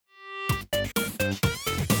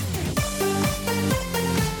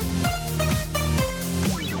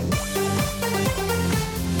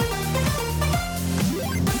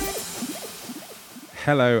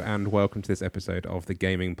Hello and welcome to this episode of the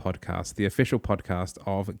Gaming Podcast, the official podcast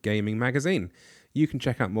of Gaming Magazine. You can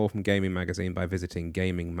check out more from Gaming Magazine by visiting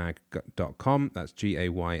gamingmag.com. That's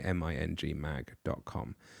GAYMING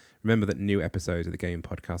mag.com. Remember that new episodes of the Gaming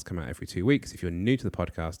Podcast come out every 2 weeks. If you're new to the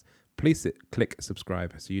podcast, please click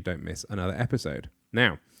subscribe so you don't miss another episode.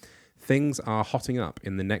 Now, things are hotting up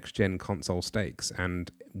in the next-gen console stakes,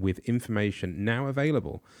 and with information now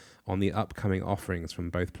available on the upcoming offerings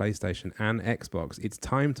from both PlayStation and Xbox, it's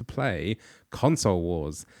time to play Console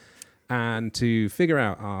Wars. And to figure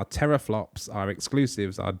out our teraflops, our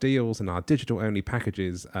exclusives, our deals, and our digital-only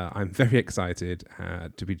packages, I'm very excited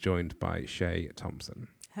to be joined by Shay Thompson.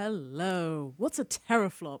 Hello. What's a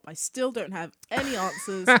teraflop? I still don't have any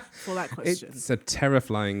answers for that question. It's a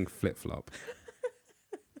teraflying flip-flop.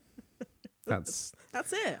 That's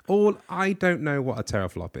it. All I don't know what a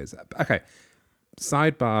teraflop is. Okay.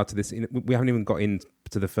 Sidebar to this, we haven't even got into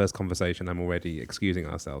the first conversation. I'm already excusing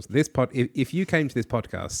ourselves. If you came to this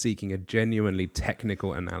podcast seeking a genuinely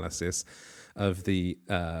technical analysis of the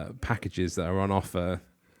packages that are on offer,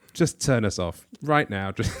 just turn us off right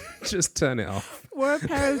now. Just turn it off. We're a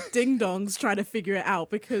pair of ding-dongs trying to figure it out,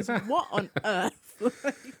 because what on earth?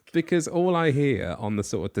 Because all I hear on the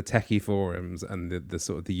sort of the techie forums and the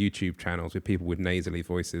sort of the YouTube channels with people with nasally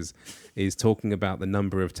voices is talking about the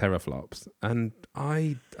number of teraflops. And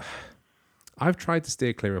I've tried to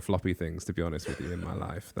steer clear of floppy things, to be honest with you, in my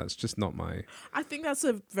life. That's just not my... I think that's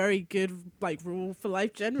a very good rule for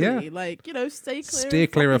life generally. Yeah. Steer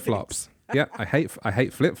clear of flops. Yeah, I hate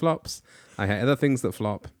flip-flops. I hate other things that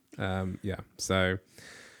flop. So...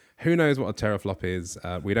 who knows what a teraflop is?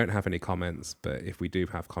 We don't have any comments, but if we do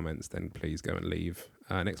have comments, then please go and leave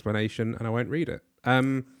an explanation and I won't read it.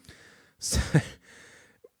 So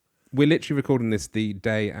we're literally recording this the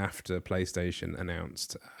day after PlayStation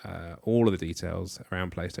announced all of the details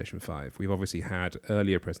around PlayStation 5. We've obviously had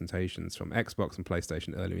earlier presentations from Xbox and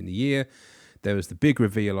PlayStation earlier in the year. There was the big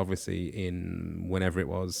reveal, obviously, in whenever it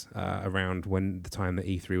was, around when the time that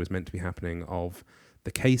E3 was meant to be happening, of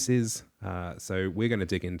the cases. So we're going to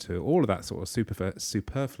dig into all of that sort of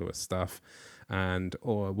superfluous stuff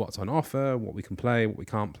or what's on offer, what we can play, what we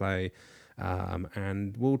can't play.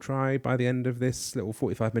 And we'll try by the end of this little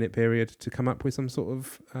 45-minute period to come up with some sort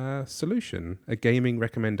of solution, a gaming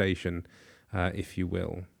recommendation, if you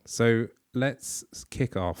will. So let's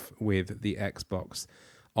kick off with the Xbox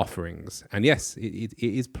offerings. And yes, it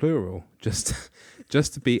is plural, just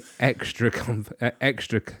to be extra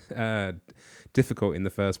difficult in the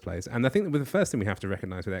first place. And I think that the first thing we have to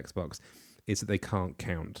recognize with Xbox is that they can't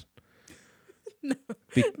count. No,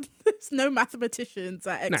 there's no mathematicians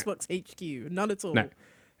at Xbox HQ, none at all. No,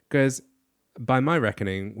 because by my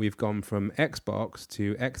reckoning, we've gone from Xbox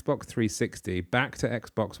to Xbox 360, back to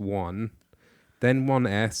Xbox One, then One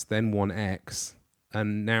S, then One X,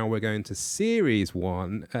 and now we're going to Series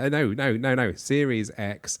One. Series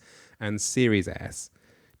X and Series S.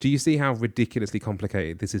 Do you see how ridiculously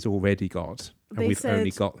complicated this has already got? And we've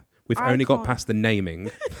only got past the naming.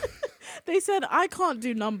 They said, I can't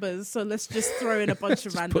do numbers, so let's just throw in a bunch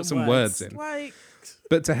of random put some words in.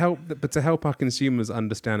 But to help our consumers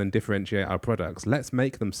understand and differentiate our products, let's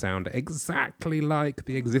make them sound exactly like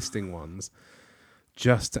the existing ones,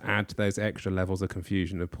 just to add to those extra levels of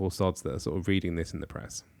confusion of poor sods that are sort of reading this in the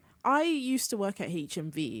press. I used to work at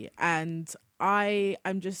HMV, and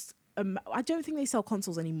I'm just... I don't think they sell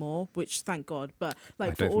consoles anymore, which thank God. But I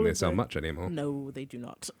don't think they sell much anymore. No, they do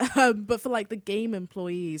not. But for the game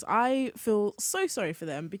employees, I feel so sorry for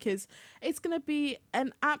them, because it's going to be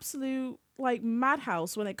an absolute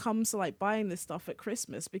madhouse when it comes to buying this stuff at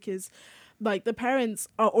Christmas, because the parents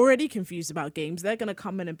are already confused about games. They're going to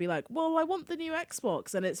come in and be like, well, I want the new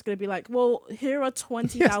Xbox. And it's going to be like, well, here are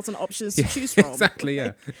 20,000 options to choose from. Exactly,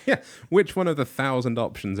 yeah. Which one of the 1,000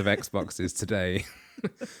 options of Xboxes today?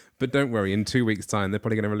 But don't worry, in 2 weeks' time, they're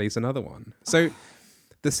probably going to release another one. So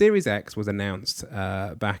the Series X was announced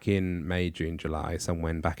back in May, June, July,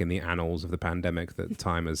 somewhere back in the annals of the pandemic that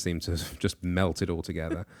time has seemed to have just melted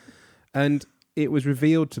altogether. And it was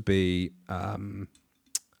revealed to be...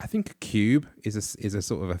 I think a cube is a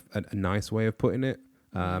sort of a nice way of putting it.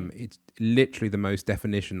 It's literally the most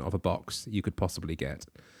definition of a box you could possibly get.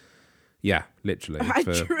 Yeah, literally.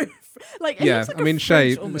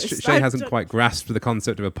 Shay hasn't quite grasped the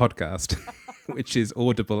concept of a podcast, which is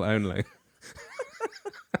audible only.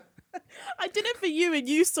 I did it for you and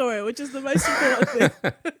you saw it, which is the most important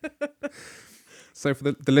thing. So for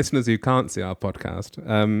the listeners who can't see our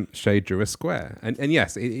podcast, Shay drew a square. And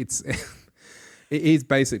yes, it's... It is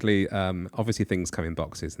basically, obviously things come in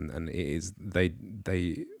boxes, and it is,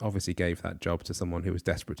 they obviously gave that job to someone who was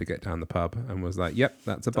desperate to get down the pub and was like, yep,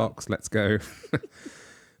 that's a box, let's go.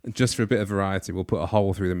 just for a bit of variety, we'll put a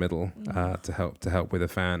hole through the middle to help with a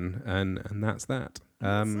fan, and that's that.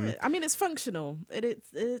 That's it. I mean, it's functional. It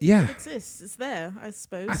Yeah. exists. It's there, I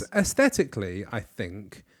suppose. Aesthetically, I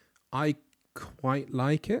think I quite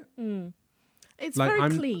like it. It's Like, very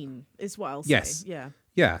clean, is what I'll say. Yes. Yeah.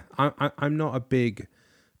 Yeah, I'm not a big,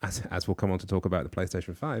 as we'll come on to talk about the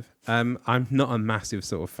PlayStation 5. I'm not a massive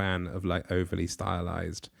sort of fan of like overly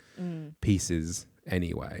stylized pieces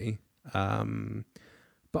anyway.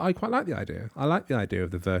 But I quite like the idea. I like the idea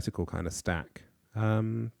of the vertical kind of stack.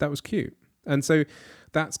 That was cute. And so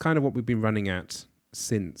that's kind of what we've been running at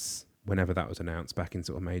since whenever that was announced back in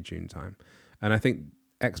sort of May, June time. And I think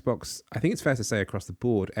Xbox, I think it's fair to say across the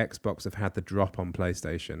board, Xbox have had the drop on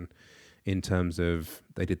PlayStation in terms of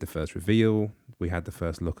they did the first reveal. We had the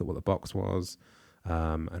first look at what the box was.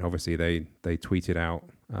 And obviously they tweeted out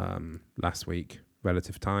last week,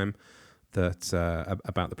 relative time, that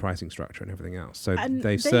about the pricing structure and everything else. So And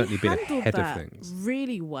they've they certainly been handled ahead of that things.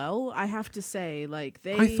 really well, I have to say. Like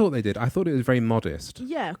they, I thought they did. I thought it was very modest.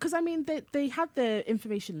 yeah, because I mean, they had their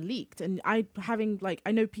information leaked, and I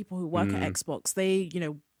know people who work at Xbox. They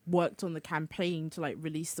worked on the campaign to like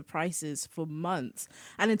release the prices for months,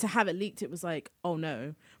 and then to have it leaked, it was like, oh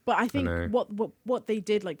no. But I think know. what they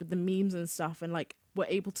did, like with the memes and stuff, and like were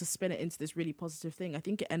able to spin it into this really positive thing. I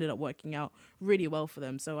think it ended up working out really well for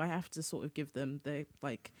them. So I have to sort of give them their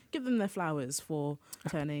flowers for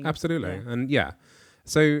turning. Absolutely. Yeah. And yeah.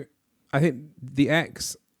 So I think the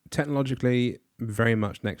X technologically very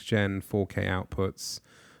much next gen 4K outputs,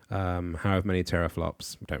 however many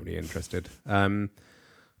teraflops, don't really interested.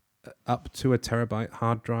 Up to a terabyte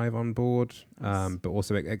hard drive on board, but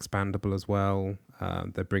also expandable as well.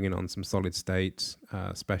 They're bringing on some solid state,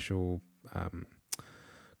 special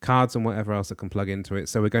cards and whatever else that can plug into it.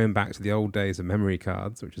 So we're going back to the old days of memory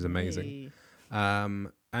cards, which is amazing. Hey.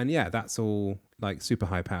 And yeah, that's all like super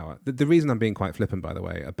high power. The reason I'm being quite flippant, by the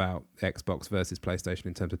way, about Xbox versus PlayStation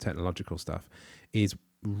in terms of technological stuff is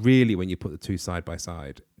really when you put the two side by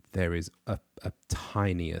side, there is a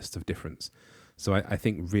tiniest of difference. So I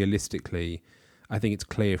think realistically, I think it's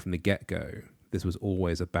clear from the get-go, this was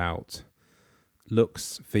always about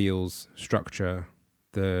looks, feels, structure,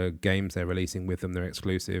 the games they're releasing with them, their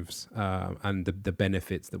exclusives, and the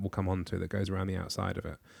benefits that will come onto that goes around the outside of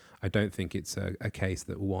it. I don't think it's a case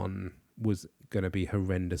that one was going to be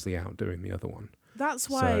horrendously outdoing the other one. That's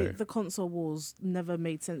why the console wars never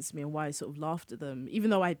made sense to me, and why I sort of laughed at them. Even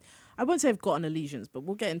though I won't say I've got an allegiance, but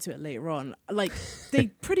we'll get into it later on. Like they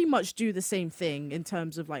pretty much do the same thing in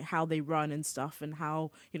terms of like how they run and stuff, and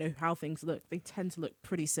how how things look. They tend to look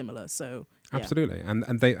pretty similar. So yeah. Absolutely,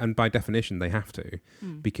 and by definition they have to,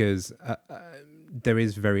 because there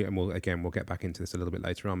is we'll get back into this a little bit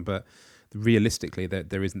later on, but realistically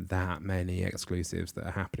there isn't that many exclusives that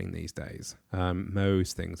are happening these days.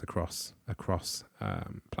 Most things across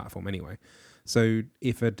platform anyway. So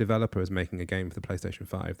if a developer is making a game for the PlayStation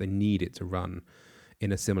 5, they need it to run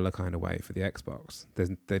in a similar kind of way for the Xbox.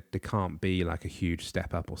 There can't be like a huge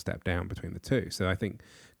step up or step down between the two. So I think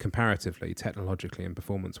comparatively, technologically and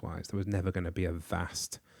performance-wise, there was never going to be a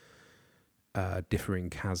vast differing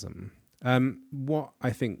chasm. What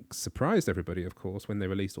I think surprised everybody, of course, when they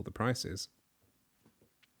released all the prices,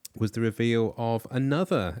 was the reveal of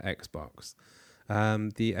another Xbox,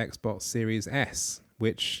 the Xbox Series S,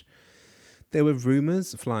 which there were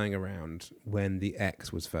rumors flying around when the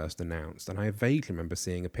X was first announced, and I vaguely remember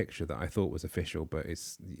seeing a picture that I thought was official, but it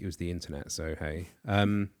was the internet, so hey.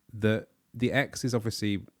 The X is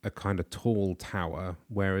obviously a kind of tall tower,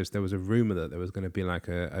 whereas there was a rumor that there was going to be like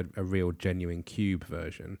a real genuine cube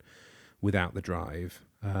version without the drive,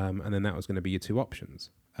 and then that was going to be your two options.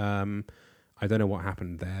 I don't know what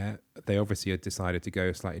happened there. They obviously had decided to go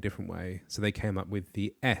a slightly different way, so they came up with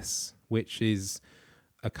the S, which is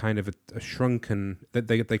a kind of a shrunken.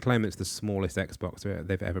 They claim it's the smallest Xbox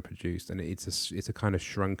they've ever produced, and it's a kind of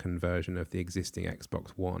shrunken version of the existing Xbox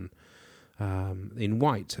One, in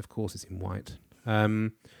white. Of course, it's in white,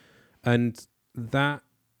 and that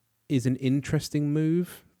is an interesting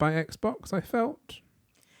move by Xbox. I felt.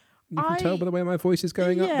 You can tell by the way my voice is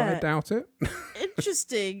going up, but I doubt it.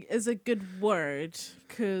 Interesting is a good word,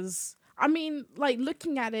 because I mean, like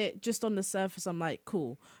looking at it just on the surface, I'm like,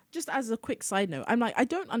 cool. Just as a quick side note, I'm like, I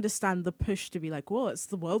don't understand the push to be like, well, it's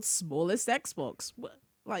the world's smallest Xbox. What?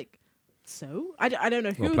 Like, so I don't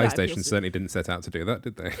know who. Well, PlayStation certainly didn't set out to do that,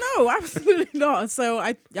 did they? No, absolutely not. So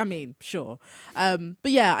I mean, sure, but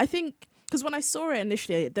yeah, I think. Because when I saw it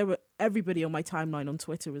initially, everybody on my timeline on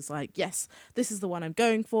Twitter was like, yes, this is the one I'm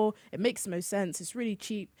going for. It makes the most sense. It's really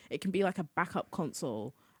cheap. It can be like a backup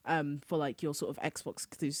console for like your sort of Xbox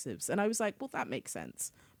exclusives. And I was like, well, that makes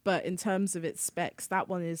sense. but in terms of its specs, that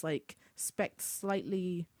one is like spec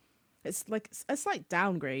slightly. It's like a slight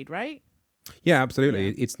downgrade, right? Yeah, absolutely.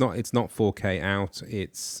 Yeah. It's not 4K out.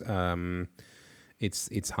 It's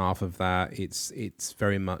half of that. It's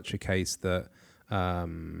very much a case that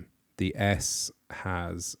the S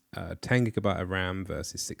has 10 gigabyte of RAM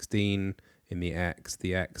versus 16 in the X.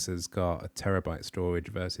 The X has got a terabyte storage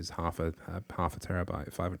versus half a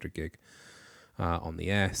terabyte, 500 gig on the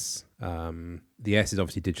S. The S is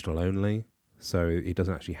obviously digital only, so it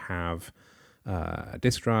doesn't actually have a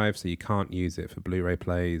disk drive, so you can't use it for Blu-ray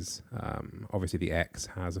plays. Obviously, the X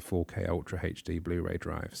has a 4K Ultra HD Blu-ray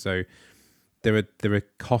drive, so there are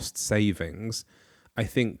cost savings. I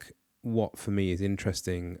think what for me is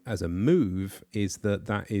interesting as a move is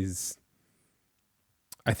that is,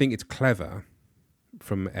 I think it's clever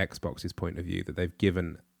from Xbox's point of view that they've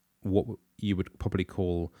given what you would probably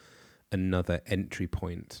call another entry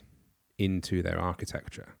point into their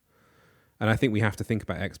architecture. And I think we have to think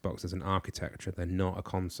about Xbox as an architecture. They're not a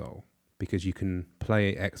console, because you can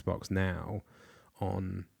play Xbox now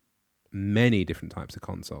on many different types of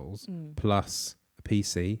consoles, plus a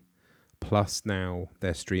PC, plus now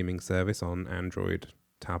their streaming service on Android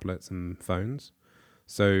tablets and phones.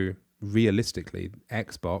 So realistically,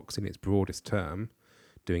 Xbox, in its broadest term,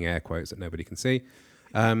 doing air quotes that nobody can see,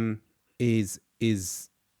 is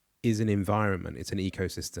an environment. It's an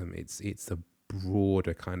ecosystem. It's a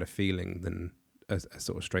broader kind of feeling than a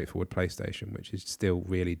sort of straightforward PlayStation, which is still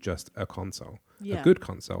really just a console. Yeah. A good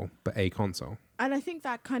console, but a console. And I think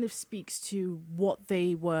that kind of speaks to what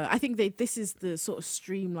they were. I think this is the sort of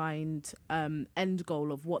streamlined end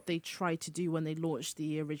goal of what they tried to do when they launched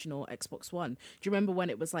the original Xbox One. Do you remember when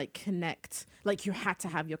it was like Kinect? Like you had to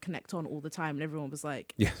have your Kinect on all the time, and everyone was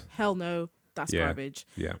like, Yes. hell no. That's garbage.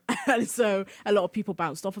 Yeah. And so a lot of people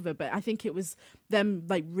bounced off of it. But I think it was them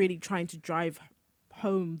like really trying to drive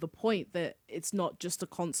home the point that it's not just a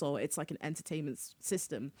console, it's like an entertainment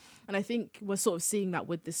system. And I think we're sort of seeing that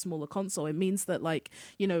with this smaller console. It means that, like,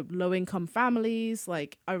 you know, low income families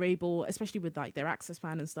like are able, especially with like their access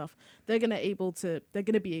plan and stuff, they're gonna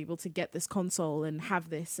be able to get this console and have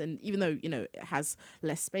this. And even though, you know, it has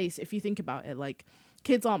less space, if you think about it, like,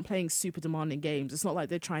 kids aren't playing super demanding games. It's not like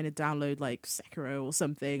they're trying to download like Sekiro or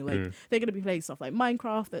something. Like they're going to be playing stuff like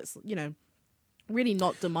Minecraft that's, you know, really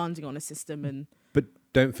not demanding on a system. And But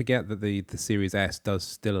don't forget that the Series S does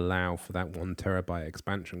still allow for that 1 terabyte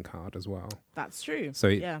expansion card as well. that's true. So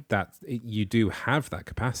yeah. You do have that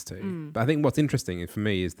capacity. But I think what's interesting for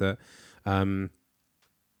me is that,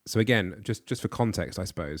 so again, just for context, I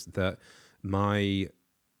suppose, that my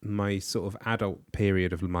sort of adult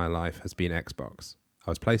period of my life has been Xbox. I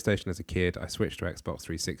was PlayStation as a kid. I switched to Xbox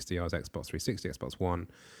 360. I was Xbox 360, Xbox One,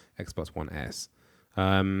 Xbox One S.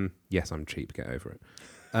 Yes, I'm cheap. Get over it.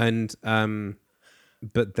 And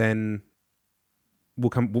but then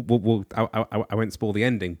I won't spoil the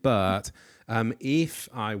ending. But if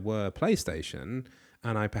I were PlayStation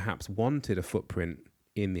and I perhaps wanted a footprint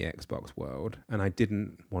in the Xbox world and I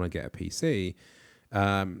didn't want to get a PC,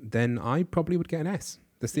 then I probably would get an S.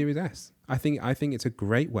 The Series S. I think it's a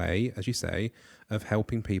great way, as you say, of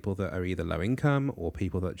helping people that are either low income or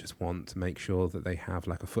people that just want to make sure that they have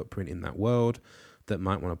like a footprint in that world, that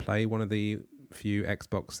might want to play one of the few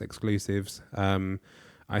Xbox exclusives.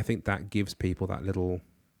 I think that gives people that little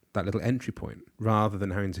entry point, rather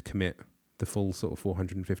than having to commit the full sort of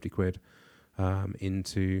 450 quid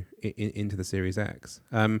into the Series X.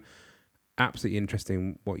 Absolutely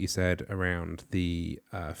interesting what you said around the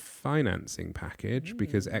financing package,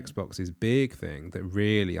 because Xbox's big thing that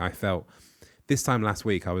really I felt this time last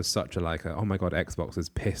week, I was such oh my God, Xbox is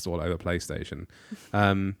pissed all over PlayStation,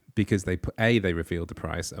 because they revealed the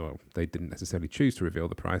price. Well, they didn't necessarily choose to reveal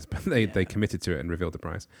the price, but they committed to it and revealed the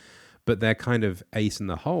price. But their kind of ace in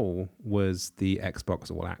the hole was the Xbox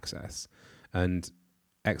All Access. And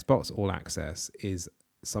Xbox All Access is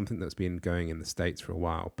something that's been going in the States for a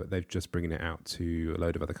while, but they've just bringing it out to a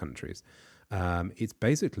load of other countries. It's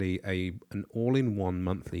basically an all-in-one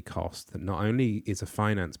monthly cost that not only is a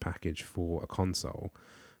finance package for a console,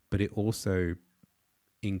 but it also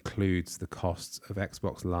includes the costs of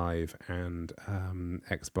Xbox Live and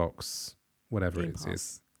Xbox whatever Game it Pass.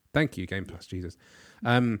 is. Thank you, Game Pass. Jesus.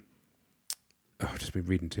 I've just been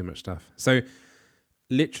reading too much stuff. So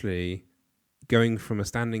literally going from a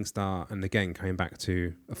standing start, and again coming back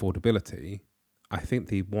to affordability, I think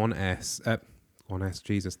the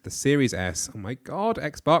the Series S. Oh my God,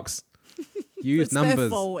 Xbox! Use It's numbers. their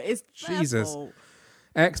fault. It's Jesus. their fault.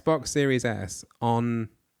 Xbox Series S on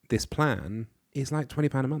this plan is like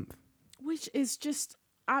 £20 a month. Which is just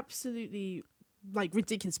absolutely like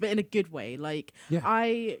ridiculous, but in a good way. Like Yeah.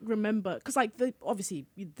 I remember, because like obviously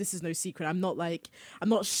this is no secret. I'm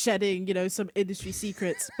not shedding some industry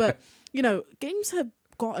secrets, but games have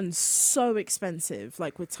gotten so expensive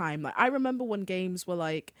like with time. Like I remember when games were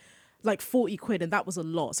like 40 quid, and that was a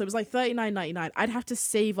lot. So it was like 39.99. I'd have to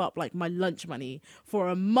save up like my lunch money for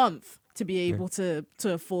a month to be able to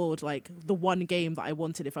afford like the one game that I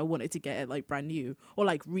wanted, if I wanted to get it like brand new or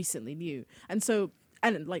like recently new. And so,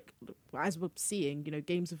 and like as we're seeing,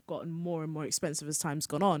 games have gotten more and more expensive as time's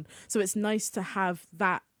gone on. So it's nice to have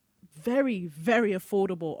that very, very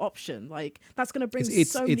affordable option. Like that's going to bring so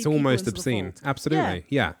many it's people almost into obscene. the fold. Absolutely.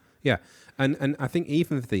 Yeah. And I think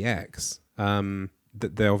even for the X,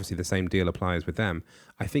 that they're obviously the same deal applies with them.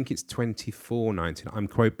 I think it's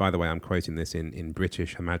 $24.99. By the way, I'm quoting this in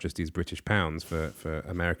British, Her Majesty's British pounds for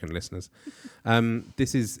American listeners. But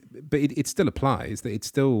it still applies. That it's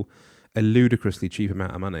still a ludicrously cheap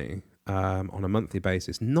amount of money on a monthly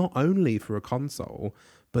basis, not only for a console,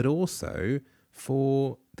 but also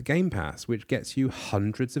for the Game Pass, which gets you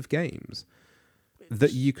hundreds of games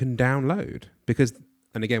that you can download. Because,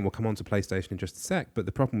 and again, we'll come on to PlayStation in just a sec, but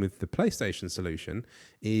the problem with the PlayStation solution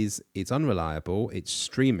is it's unreliable, it's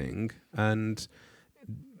streaming, and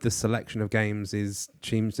the selection of games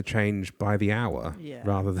seems to change by the hour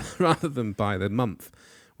rather than by the month,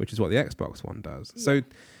 which is what the Xbox One does. Yeah. So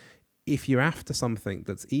if you're after something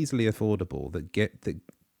that's easily affordable, that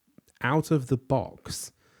out of the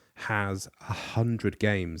box has 100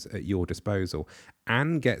 games at your disposal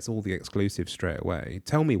and gets all the exclusives straight away.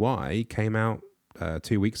 Tell me why came out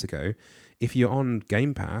 2 weeks ago. If you're on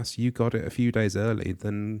Game Pass, you got it a few days early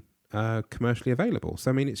than commercially available.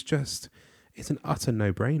 So I mean, it's an utter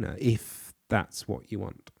no-brainer if that's what you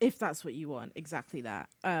want. If that's what you want, exactly that.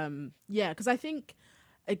 Because I think,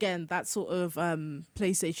 again, that sort of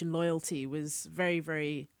PlayStation loyalty was very,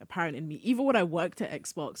 very apparent in me, even when I worked at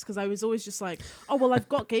Xbox, because I was always just like, oh, well, I've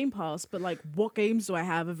got Game Pass, but like, what games do I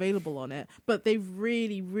have available on it? But they've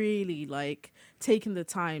really, really like taken the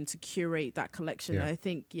time to curate that collection. Yeah.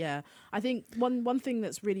 And I think one thing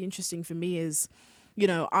that's really interesting for me is,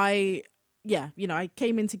 I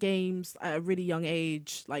came into games at a really young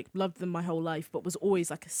age, like loved them my whole life, but was always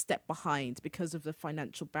like a step behind because of the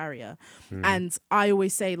financial barrier. And I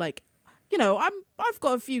always say like, I've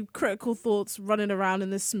got a few critical thoughts running around in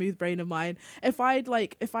this smooth brain of mine. If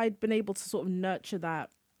I'd been able to sort of nurture that,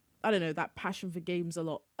 I don't know, that passion for games a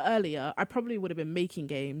lot earlier, I probably would have been making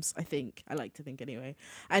games. I like to think anyway.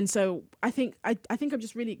 And so I think I'm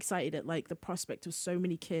just really excited at like the prospect of so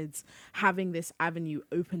many kids having this avenue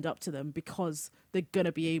opened up to them because they're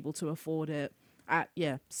gonna be able to afford it at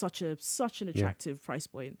such an attractive price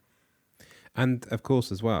point. And of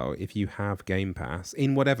course, as well, if you have Game Pass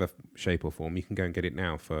in whatever shape or form, you can go and get it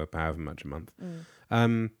now for however much a month.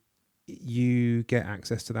 You get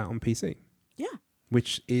access to that on PC. Yeah.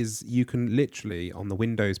 Which is, you can literally, on the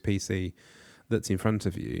Windows PC that's in front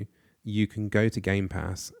of you, you can go to Game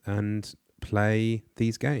Pass and play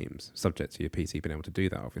these games, subject to your PC being able to do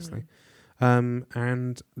that, obviously.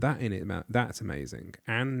 And that's amazing.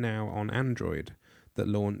 And now on Android, that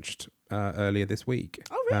launched earlier this week.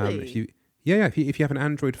 Oh, really? If you have an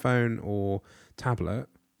Android phone or tablet,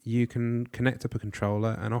 you can connect up a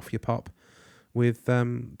controller and off you pop with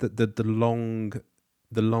the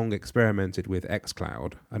long experimented with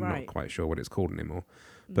xCloud. I'm not quite sure what it's called anymore.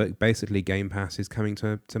 But basically Game Pass is coming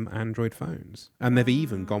to Android phones. And they've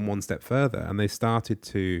even gone one step further and they started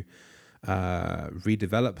to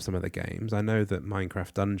redevelop some of the games. I know that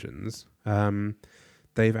Minecraft Dungeons,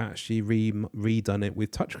 they've actually redone it with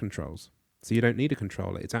touch controls. So you don't need a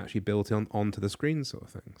controller. It's actually built onto the screen sort of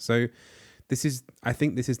thing. So I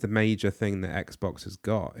think this is the major thing that Xbox has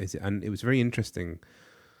got. And it was very interesting.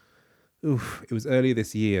 It was earlier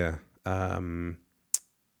this year. The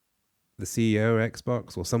CEO of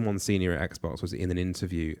Xbox, or someone senior at Xbox, was in an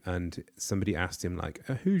interview, and somebody asked him like,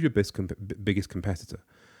 "Who's your biggest competitor?"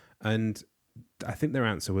 And I think their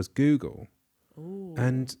answer was Google. Ooh.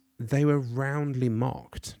 And they were roundly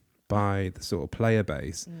mocked by the sort of player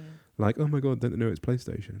base, like, "Oh my god, don't they know it's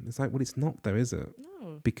PlayStation?" It's like, well, it's not, though, is it?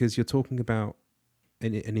 No. Because you're talking about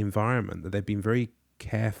an environment that they've been very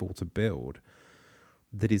careful to build,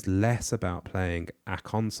 that is less about playing a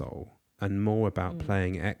console and more about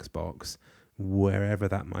playing Xbox wherever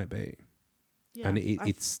that might be. Yeah,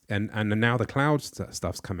 and now the cloud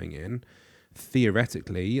stuff's coming in.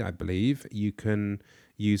 Theoretically, I believe you can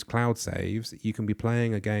use cloud saves. You can be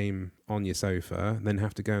playing a game on your sofa, then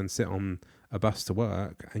have to go and sit on a bus to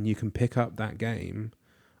work, and you can pick up that game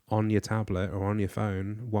on your tablet or on your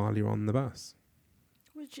phone while you're on the bus.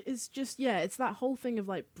 which is just, yeah, it's that whole thing of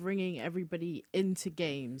like bringing everybody into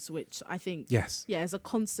games, which I think, Yes. yeah, is a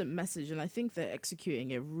constant message, and I think they're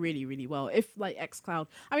executing it really, really well. If like xCloud,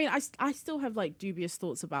 I mean, I still have like dubious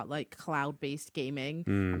thoughts about like cloud-based gaming.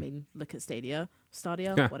 I mean, look at Stadia,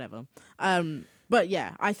 whatever. But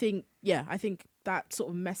yeah, I think that sort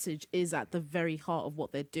of message is at the very heart of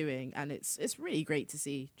what they're doing, and it's really great to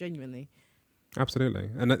see, genuinely. Absolutely.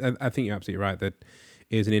 And I think you're absolutely right. That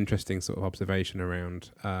is an interesting sort of observation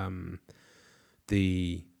around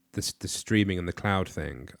the streaming and the cloud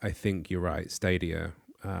thing. I think you're right. Stadia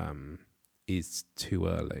is too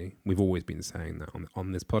early. We've always been saying that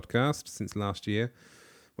on this podcast since last year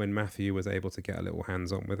when Matthew was able to get a little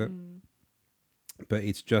hands-on with it. But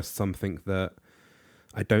it's just something that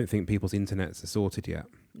I don't think people's internets are sorted yet.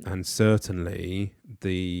 And certainly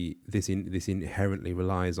this inherently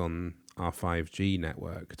relies on our 5G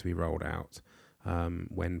network to be rolled out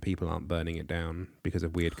when people aren't burning it down because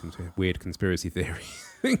of weird conspiracy theories.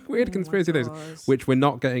 Conspiracy theories, which we're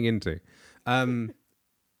not getting into. But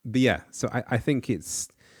yeah, so I think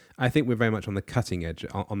we're very much on the cutting edge,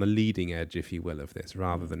 on the leading edge, if you will, of this,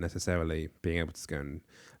 rather than necessarily being able to go and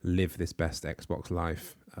live this best Xbox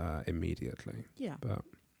life immediately. Yeah. But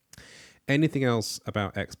anything else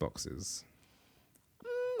about Xboxes?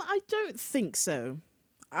 I don't think so.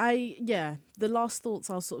 The last thoughts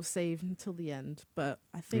I'll sort of save until the end, but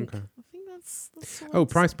I think that's Oh,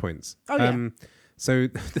 price points. Oh, yeah. So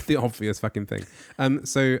the obvious fucking thing.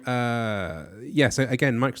 So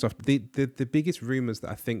again, Microsoft, the biggest rumors that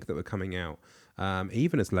I think that were coming out,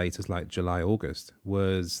 even as late as like July, August,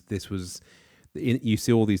 you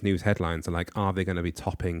see all these news headlines are like, are they going to be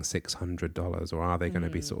topping $600 or are they going to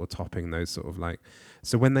be sort of topping those sort of like,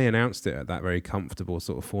 so when they announced it at that very comfortable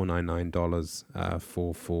sort of $499,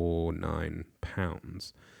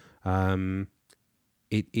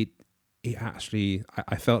 £449, it actually,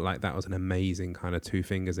 I felt like that was an amazing kind of two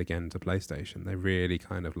fingers again to PlayStation. They really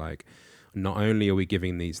kind of like, not only are we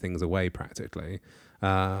giving these things away practically,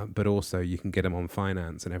 but also you can get them on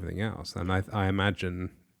finance and everything else. And I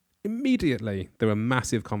imagine immediately there were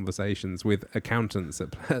massive conversations with accountants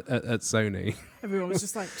at Sony. Everyone was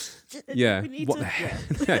just like, yeah, we need what to, the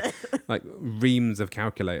hell? Like reams of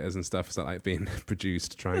calculators and stuff that like being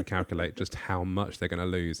produced to try and calculate just how much they're going to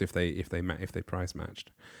lose if they price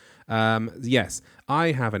matched. Yes,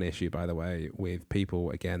 I have an issue, by the way, with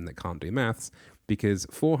people again that can't do maths, because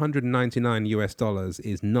 $499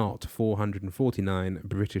 is not 449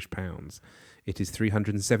 British pounds. It is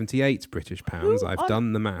 378 British pounds. I've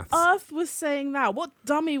done the maths. Earth was saying that? What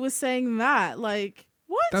dummy was saying that? Like,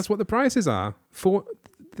 what? That's what the prices are. For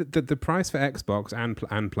the price for Xbox and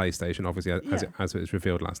PlayStation, obviously, as it was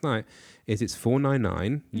revealed last night, is it's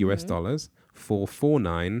 $499 US dollars,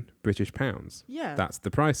 449 British pounds. Yeah. That's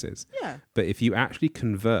the prices. Yeah. But if you actually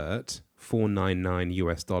convert $499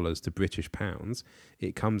 US dollars to British pounds,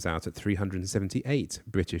 it comes out at 378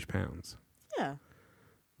 British pounds. Yeah.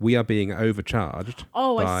 We are being overcharged.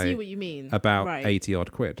 Oh, I see what you mean. About 80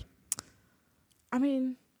 odd quid. I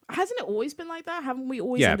mean, hasn't it always been like that? Haven't we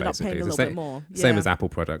always ended up paying a little bit more? Same as Apple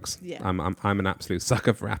products. Yeah. I'm an absolute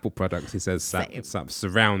sucker for Apple products. He says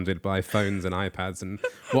surrounded by phones and iPads and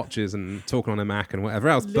watches and talking on a Mac and whatever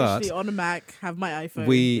else. Literally on a Mac, have my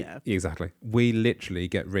iPhone. Exactly. We literally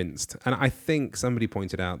get rinsed. And I think somebody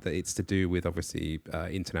pointed out that it's to do with obviously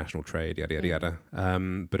international trade, yada, yada, yada.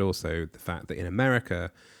 But also the fact that in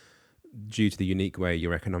America, due to the unique way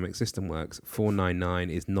your economic system works, $499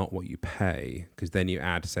 is not what you pay, because then you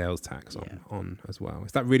add sales tax on as well.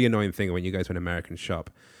 It's that really annoying thing when you go to an American shop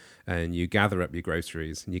and you gather up your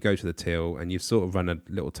groceries and you go to the till and you sort of run a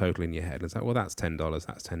little total in your head. And it's like, well, that's $10,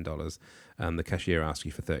 that's $10. And the cashier asks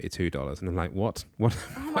you for $32. And I'm like, what?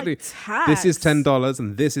 This is $10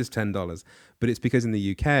 and this is $10. But it's because in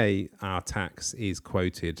the UK, our tax is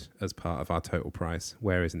quoted as part of our total price,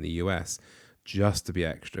 whereas in the US, just to be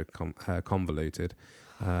extra convoluted,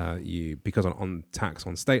 because on tax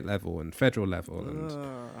on state level and federal level and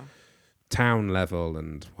town level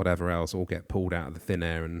and whatever else all get pulled out of the thin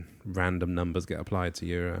air and random numbers get applied to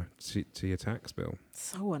your tax bill.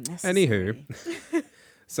 So unnecessary. Anywho,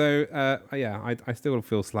 so I still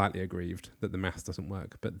feel slightly aggrieved that the maths doesn't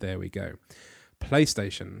work, but there we go.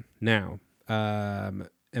 PlayStation now.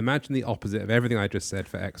 Imagine the opposite of everything I just said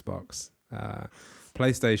for Xbox.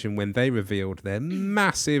 PlayStation, when they revealed their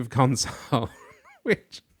massive console,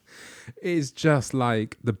 which is just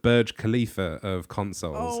like the Burj Khalifa of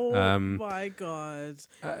consoles. Oh my God.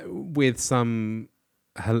 With some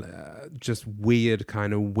just weird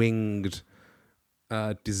kind of winged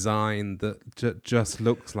design that just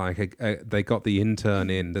looks like they got the intern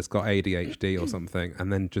in that's got ADHD or something,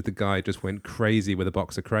 and then the guy just went crazy with a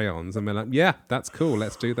box of crayons, and we're like, yeah, that's cool,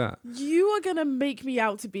 let's do that. You are going to make me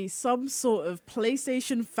out to be some sort of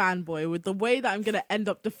PlayStation fanboy with the way that I'm going to end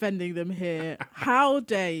up defending them here. How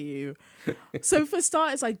dare you? So for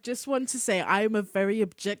starters, I just want to say I am a very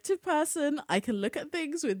objective person. I can look at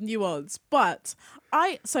things with nuance, but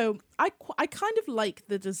I kind of like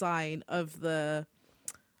the design of the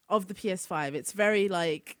PS5. It's very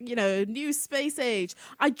like, new space age.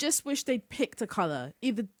 I just wish they'd picked a color.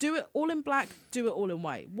 Either do it all in black, do it all in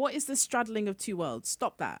white. What is the straddling of two worlds?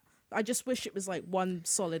 Stop that. I just wish it was like one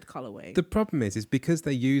solid colorway. The problem is because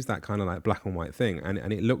they use that kind of like black and white thing, and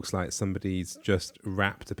it looks like somebody's just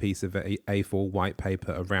wrapped a piece of A4 white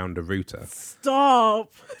paper around a router.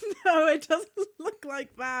 Stop. No, it doesn't look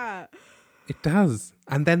like that. It does.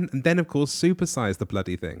 And then of course supersize the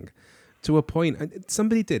bloody thing. To a point, and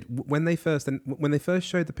somebody did when they first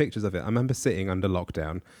showed the pictures of it. I remember sitting under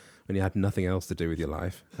lockdown when you had nothing else to do with your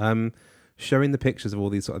life, showing the pictures of all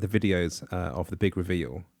these sort of the videos of the big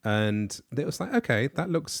reveal, and it was like, okay,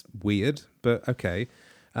 that looks weird, but okay.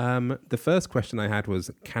 The first question I had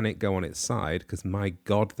was, can it go on its side? Because my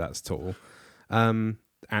God, that's tall.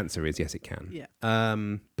 Answer is yes, it can. Yeah.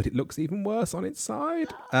 But it looks even worse on its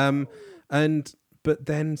side. But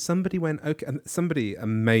then somebody went, okay, and somebody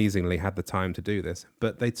amazingly had the time to do this,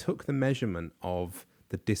 but they took the measurement of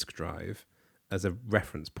the disk drive as a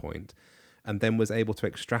reference point and then was able to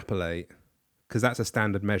extrapolate, because that's a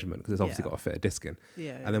standard measurement, because it's obviously got to fit a disk in,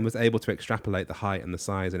 and then was able to extrapolate the height and the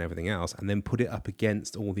size and everything else, and then put it up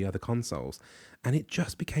against all the other consoles. And it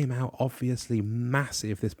just became how obviously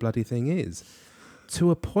massive this bloody thing is.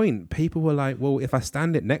 To a point, people were like, well, if I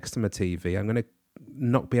stand it next to my TV, I'm going to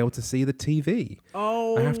not be able to see the TV.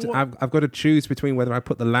 Oh, I've got to choose between whether I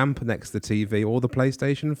put the lamp next to the TV or the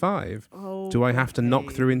PlayStation 5. Do I have to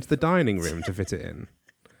knock through into the dining room to fit it in?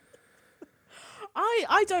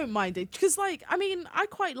 I don't mind it because, like, I mean, I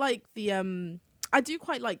quite like the I do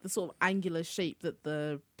quite like the sort of angular shape that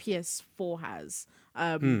the PS4 has.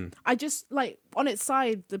 I just like on its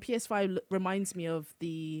side, the PS5 reminds me of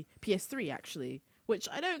the PS3 actually, which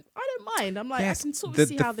I don't mind. I'm like, yes, I can sort of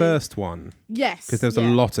see how the first one. Yes, because there was a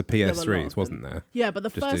lot of PS3s, wasn't there? Yeah, but the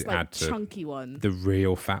just first like chunky one, the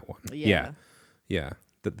real fat one. Yeah.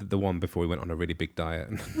 The one before we went on a really big diet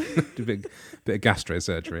and a bit of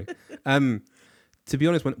gastro-surgery. To be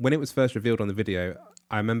honest, when it was first revealed on the video,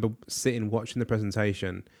 I remember sitting watching the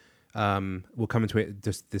presentation. We'll come into it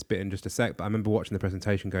just this bit in just a sec, but I remember watching the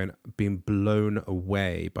presentation being blown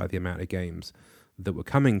away by the amount of games that were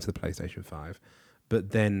coming to the PlayStation 5.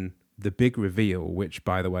 But then the big reveal, which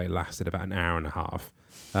by the way lasted about an hour and a half,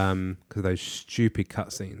 because of those stupid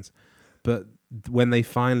cutscenes. But when they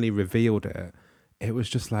finally revealed it, it was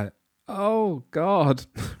just like, oh God,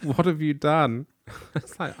 what have you done?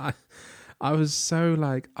 It's like I was so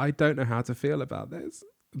like, I don't know how to feel about this.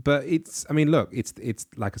 But it's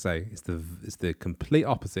like I say, it's the complete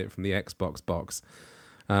opposite from the Xbox box,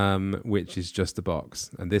 which is just a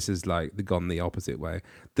box, and this is like gone the opposite way.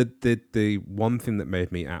 The one thing that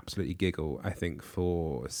made me absolutely giggle, I think,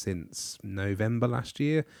 since November last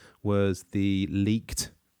year, was the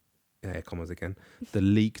leaked. The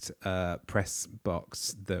leaked press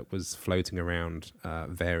box that was floating around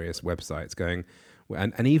various websites going,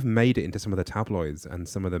 and even made it into some of the tabloids and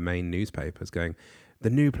some of the main newspapers going, the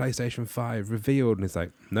new PlayStation 5 revealed, and it's like,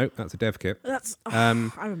 nope, that's a dev kit. I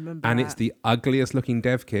remember. And it's the ugliest looking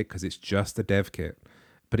dev kit because it's just a dev kit.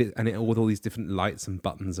 But it with all these different lights and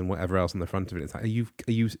buttons and whatever else on the front of it. It's like, are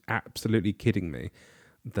you absolutely kidding me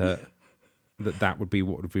that would be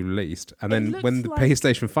what would be released? And then when the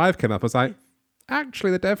PlayStation 5 came up, I was like, actually,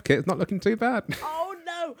 the dev kit is not looking too bad. Oh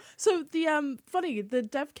no! So the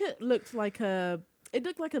dev kit looked like a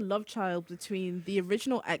love child between the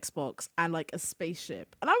original Xbox and like a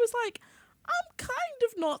spaceship. And I was like, I'm kind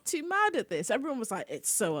of not too mad at this. Everyone was like, it's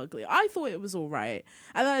so ugly. I thought it was all right.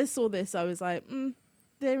 And then I saw this, I was like,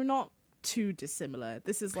 they're not too dissimilar.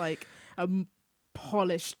 This is like a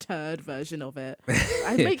polished turd version of it.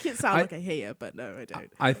 I make it sound like I hate it, but no, I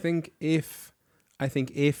don't. I think if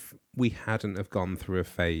we hadn't have gone through a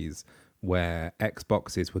phase where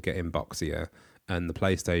Xboxes were getting boxier, and the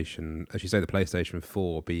PlayStation, as you say, the PlayStation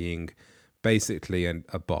 4 being basically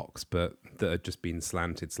a box, but that had just been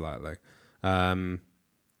slanted slightly, that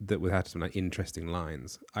would have some like interesting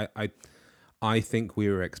lines. I think we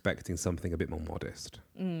were expecting something a bit more modest.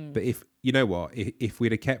 But if you know what, if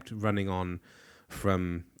we'd have kept running on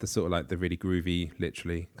from the sort of like the really groovy,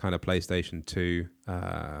 literally kind of PlayStation 2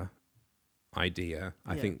 idea,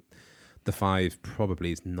 I think the 5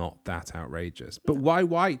 probably is not that outrageous. But why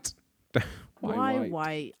white? Why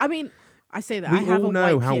white? I mean, I say that We I have all a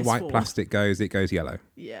know white how PS4. white plastic goes. It goes yellow.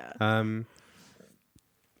 Yeah. I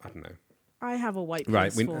don't know. I have a white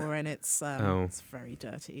Right, PS4 and it's very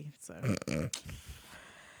dirty. So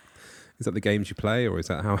is that the games you play, or is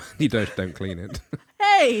that how you don't clean it?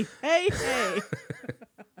 hey.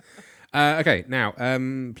 Okay, now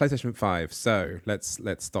PlayStation 5. So let's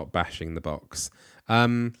stop bashing the box.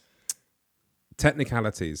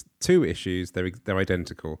 Technicalities. 2 issues. They're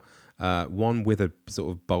identical. One with a sort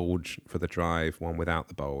of bulge for the drive, one without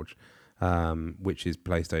the bulge, which is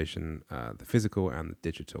PlayStation, the physical and the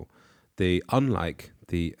digital. Unlike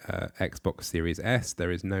the Xbox Series S,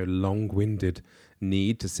 there is no long-winded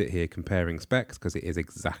need to sit here comparing specs because it is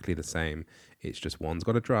exactly the same. It's just one's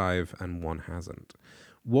got a drive and one hasn't.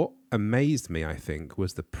 What amazed me, I think,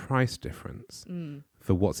 was the price difference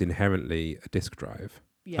for what's inherently a disk drive.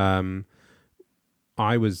 Yeah.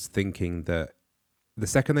 I was thinking that the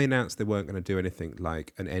second they announced they weren't going to do anything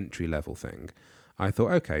like an entry-level thing, I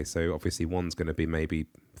thought, okay, so obviously one's going to be maybe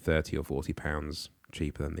 30 or 40 pounds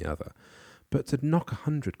cheaper than the other. But to knock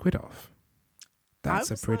 100 quid off,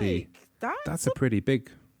 that's a pretty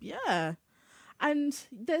big. Yeah. And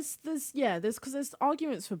there's because there's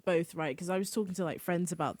arguments for both, right? Because I was talking to like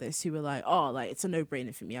friends about this who were like, oh, like it's a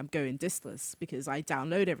no-brainer for me. I'm going diskless because I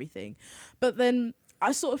download everything. But then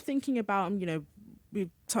I sort of thinking about, we've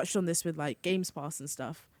touched on this with like Game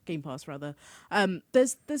Pass rather.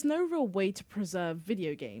 There's no real way to preserve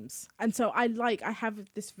video games. And so I have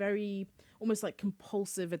this very almost like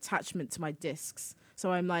compulsive attachment to my discs.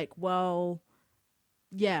 So I'm like, well,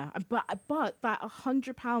 yeah, but that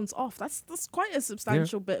 £100 off, that's quite a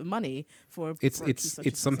substantial bit of money for it's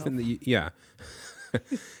something that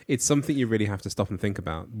it's something you really have to stop and think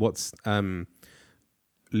about. What's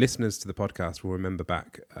listeners to the podcast will remember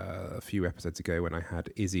back a few episodes ago when I had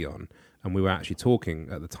Izzy on, and we were actually talking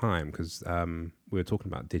at the time because we were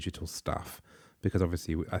talking about digital stuff, because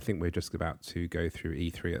obviously I think we're just about to go through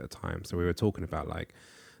E3 at the time, so we were talking about like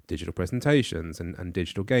digital presentations and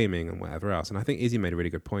digital gaming and whatever else. And I think Izzy made a really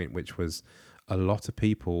good point, which was a lot of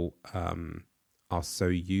people are so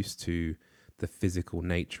used to the physical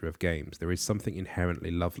nature of games. There is something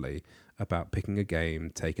inherently lovely about picking a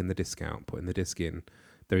game, taking the disc out, putting the disc in.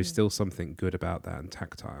 There is still something good about that and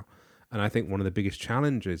tactile. And I think one of the biggest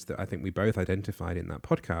challenges that I think we both identified in that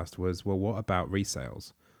podcast was, well, what about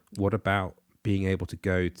resales? What about being able to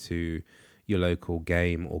go to your local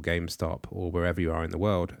Game or GameStop or wherever you are in the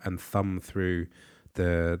world and thumb through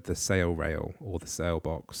the sale rail or the sale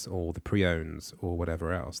box or the pre-owns or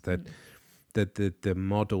whatever else? That the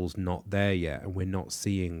model's not there yet, and we're not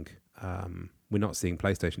seeing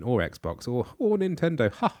PlayStation or Xbox or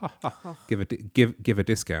Nintendo give a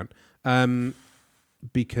discount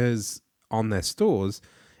because on their stores,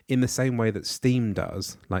 in the same way that Steam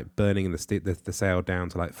does, like burning the sale down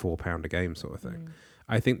to like £4 a game sort of thing.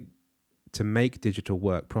 I think to make digital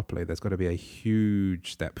work properly, there's got to be a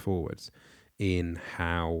huge step forwards in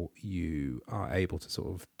how you are able to sort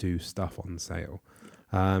of do stuff on sale.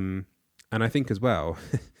 And I think as well,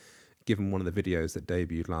 given one of the videos that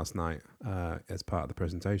debuted last night as part of the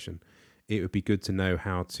presentation, it would be good to know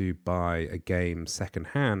how to buy a game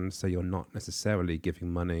secondhand so you're not necessarily giving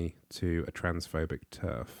money to a transphobic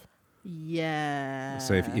turf. Yeah.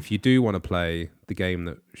 So if you do want to play the game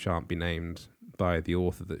that shan't be named by the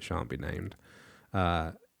author that shan't be named,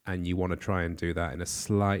 and you want to try and do that in a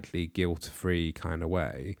slightly guilt-free kind of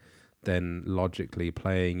way, then logically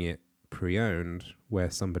playing it pre-owned where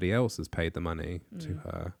somebody else has paid the money to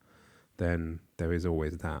her, then there is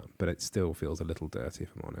always that, but it still feels a little dirty,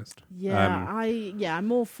 if I'm honest. Yeah,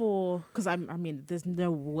 I'm all for, because I mean, there's no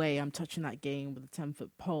way I'm touching that game with a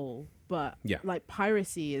 10-foot pole, but like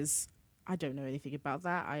piracy is, I don't know anything about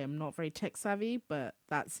that. I am not very tech savvy, but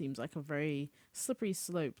that seems like a very slippery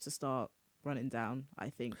slope to start running down, I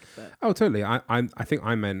think. But oh, totally. I think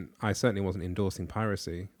I certainly wasn't endorsing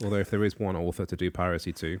piracy, although if there is one author to do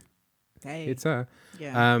piracy to, hey, it's her.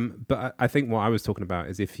 Yeah. But I think what I was talking about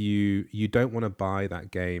is if you don't want to buy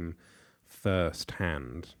that game first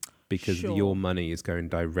hand because your money is going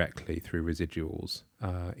directly through residuals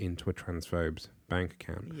into a transphobe's bank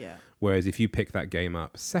account. Yeah. Whereas if you pick that game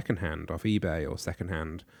up secondhand off eBay or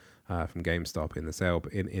secondhand from GameStop in the sale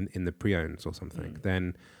in the pre-owns or something,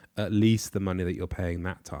 then at least the money that you're paying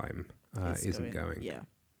that time isn't going. Yeah.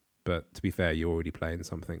 But to be fair, you're already playing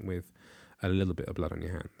something with a little bit of blood on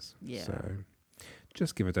your hands. Yeah. So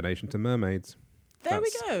just give a donation to mermaids.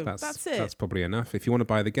 We go. That's it. That's probably enough. If you want to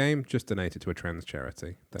buy the game, just donate it to a trans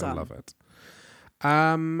charity. They'll love it.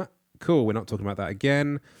 Cool, we're not talking about that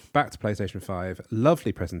again. Back to PlayStation 5.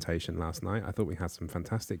 Lovely presentation last night. I thought we had some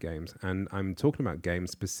fantastic games. And I'm talking about games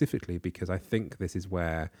specifically because I think this is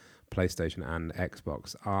where PlayStation and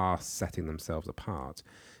Xbox are setting themselves apart.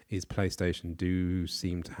 Is PlayStation do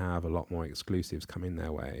seem to have a lot more exclusives coming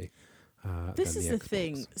their way. This is the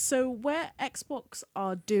thing. So where Xbox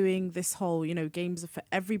are doing this whole, games are for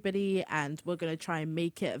everybody and we're going to try and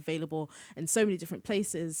make it available in so many different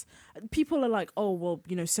places, people are like, oh, well,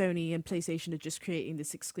 Sony and PlayStation are just creating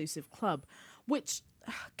this exclusive club, which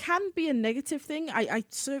can be a negative thing. I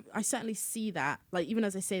certainly see that. Like, even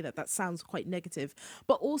as I say that sounds quite negative.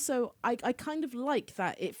 But also, I kind of like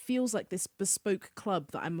that it feels like this bespoke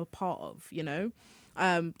club that I'm a part of,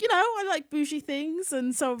 I like bougie things,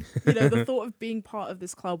 and so the thought of being part of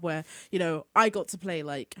this club where I got to play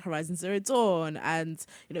like Horizon Zero Dawn and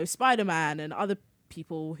Spider-Man, and other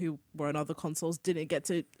people who were on other consoles didn't get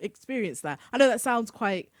to experience that. I know that sounds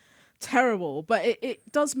quite terrible, but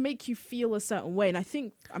it does make you feel a certain way, and I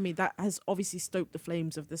think that has obviously stoked the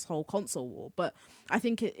flames of this whole console war. But I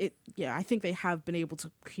think I think they have been able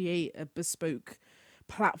to create a bespoke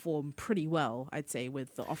platform pretty well, I'd say,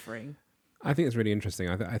 with the offering. I think it's really interesting.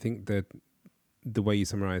 I think that the way you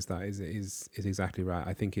summarize that is exactly right.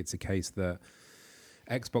 I think it's a case that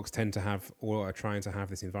Xbox tend to have, or are trying to have,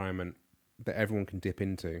 this environment that everyone can dip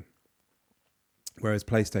into, whereas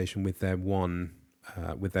PlayStation, with their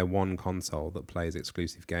one console that plays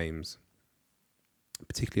exclusive games,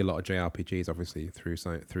 particularly a lot of JRPGs, obviously through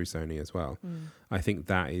Sony as well. I think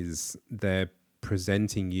that is, they're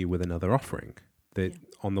presenting you with another offering. That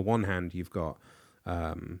on the one hand, you've got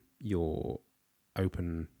your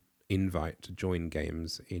open invite to join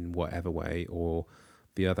games in whatever way, or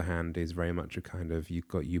the other hand is very much a kind of, you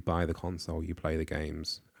buy the console, you play the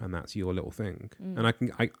games, and that's your little thing. And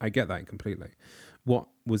I get that completely. What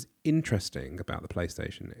was interesting about the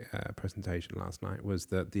PlayStation presentation last night was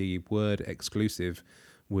that the word exclusive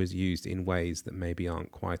was used in ways that maybe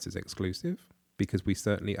aren't quite as exclusive, because we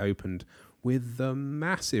certainly opened with the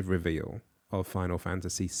massive reveal of Final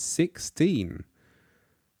Fantasy 16.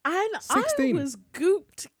 And 16. I was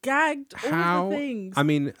gagged, all the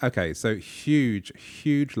things. Okay, so huge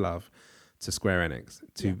love to Square Enix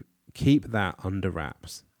to keep that under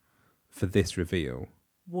wraps for this reveal.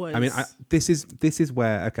 This is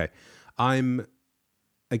where, okay, I'm,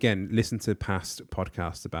 again, listen to past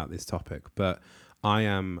podcasts about this topic, but I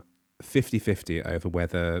am 50-50 over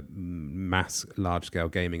whether mass large-scale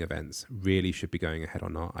gaming events really should be going ahead or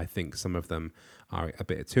not. I think some of them are a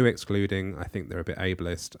bit too excluding. I think they're a bit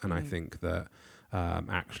ableist, and I think that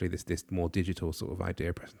actually this more digital sort of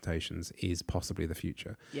idea presentations is possibly the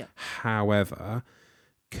future. Yeah. However,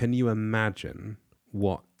 can you imagine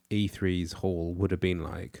what E3's hall would have been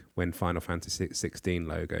like when Final Fantasy 16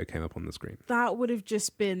 logo came up on the screen? That would have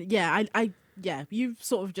just been, you've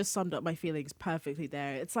sort of just summed up my feelings perfectly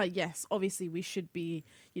there. It's like, yes, obviously we should be,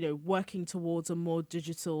 working towards a more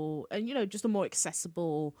digital and, just a more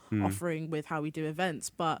accessible offering with how we do events.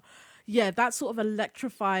 But yeah, that sort of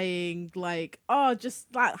electrifying, like,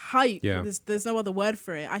 just that hype. Yeah. There's no other word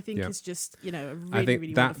for it. I think it's just, a really, I think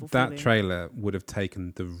really that wonderful feeling. that trailer would have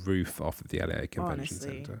taken the roof off of the LA Convention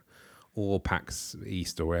Honestly. Center, or PAX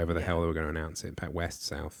East, or wherever the hell they were going to announce it. PAX West,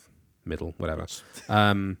 South, Middle, whatever.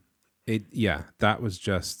 That was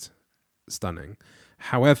just stunning.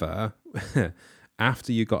 However,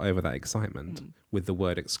 after you got over that excitement with the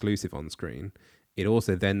word exclusive on screen, it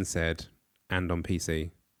also then said, and on PC,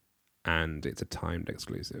 and it's a timed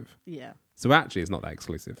exclusive. Yeah. So actually, it's not that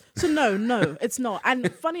exclusive. So no, it's not.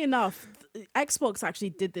 And funny enough, Xbox actually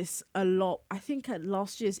did this a lot, I think at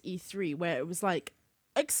last year's E3, where it was like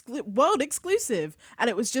world exclusive, and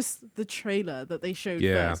it was just the trailer that they showed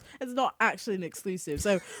first. It's not actually an exclusive.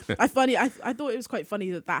 So I thought it was quite funny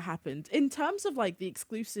that happened. In terms of like the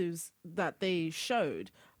exclusives that they showed,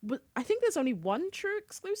 but I think there's only one true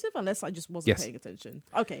exclusive, unless I just wasn't paying attention.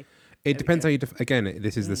 Okay. It depends how you again,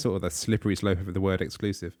 this is the sort of the slippery slope of the word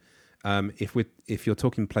exclusive. If you're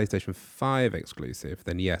talking PlayStation 5 exclusive,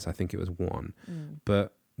 then yes, I think it was one.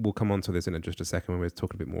 But we'll come on to this in just a second when we're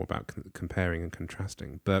talking a bit more about comparing and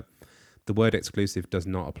contrasting. But the word exclusive does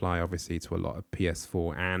not apply, obviously, to a lot of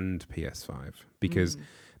PS4 and PS5, because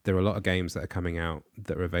there are a lot of games that are coming out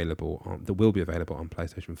that are that will be available on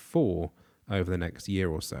PlayStation 4 over the next year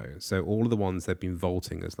or so. So all of the ones they've been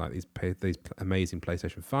vaulting as like these amazing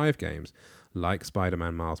PlayStation 5 games, like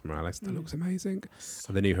Spider-Man Miles Morales, that looks amazing,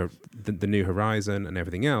 the new Horizon and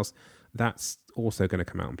everything else, that's also going to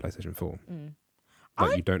come out on PlayStation 4.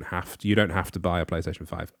 Like you don't have to buy a PlayStation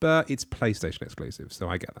 5, but it's PlayStation exclusive, so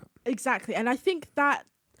I get that. Exactly. And I think that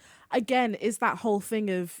again, is that whole thing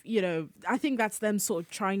of, I think that's them sort of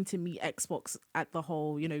trying to meet Xbox at the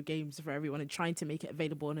whole, games for everyone and trying to make it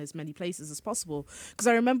available in as many places as possible. Because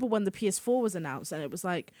I remember when the PS4 was announced and it was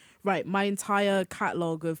like, right, my entire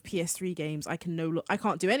catalog of PS3 games, I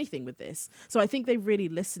can't do anything with this. So I think they really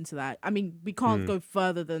listened to that. I mean, we can't go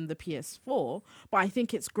further than the PS4, but I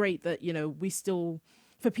think it's great that, we still,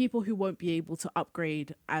 for people who won't be able to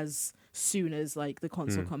upgrade as soon as like the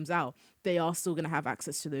console comes out, they are still going to have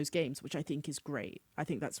access to those games, which I think is great. I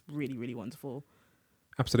think that's really, really wonderful.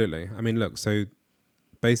 Absolutely. I mean, look, so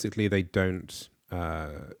basically they don't,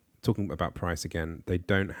 talking about price again, they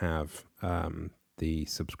don't have the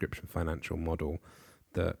subscription financial model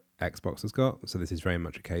that Xbox has got. So this is very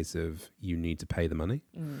much a case of you need to pay the money.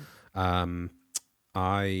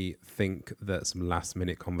 I think that some last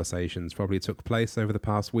minute conversations probably took place over the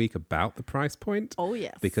past week about the price point. Oh,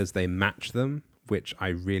 yes. Because they match them, which I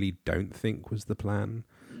really don't think was the plan.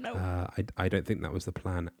 No. I don't think that was the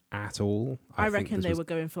plan at all. I reckon they were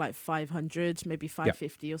going for like 500, maybe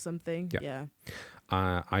 550 or something. Yeah.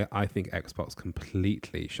 I think Xbox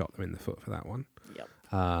completely shot them in the foot for that one.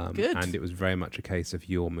 Yep. Good. And it was very much a case of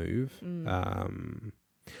your move.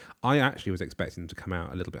 I actually was expecting them to come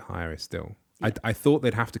out a little bit higher still. Yeah. I thought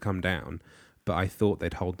they'd have to come down, but I thought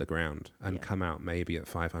they'd hold the ground and come out maybe at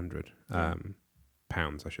 500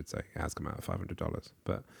 pounds, I should say. It has come out at $500,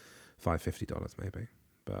 but $550 maybe.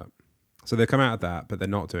 But so they come out at that, but they're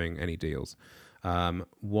not doing any deals.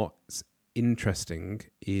 What's interesting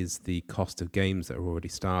is the cost of games that are already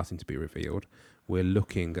starting to be revealed. We're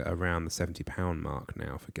looking at around the £70 mark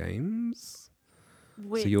now for games.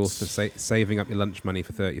 So you're saving up your lunch money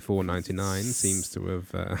for $34.99 seems to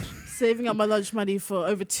have... Saving up my lunch money for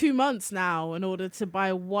over 2 months now in order to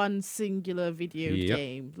buy one singular video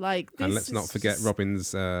game. Like, this and let's not forget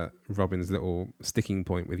Robin's little sticking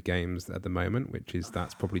point with games at the moment, which is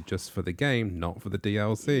that's probably just for the game, not for the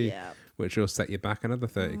DLC, which will set you back another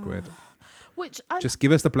 30 quid. Just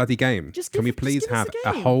give us the bloody game. Can we please have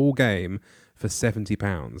a whole game for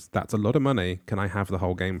 £70? That's a lot of money. Can I have the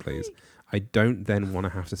whole game, please? I don't then want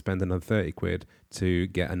to have to spend another 30 quid to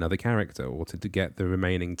get another character or to get the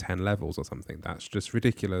remaining 10 levels or something. That's just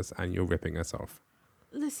ridiculous, and you're ripping us off.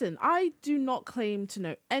 Listen, I do not claim to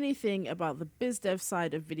know anything about the biz dev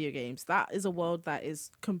side of video games. That is a world that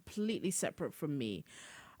is completely separate from me.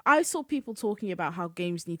 I saw people talking about how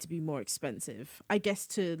games need to be more expensive, I guess,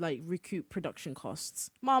 to like recoup production costs.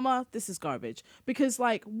 Mama, this is garbage. Because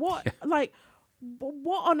what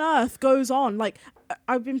on earth goes on? Like,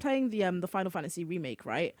 I've been playing the Final Fantasy remake,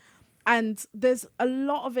 right? And there's a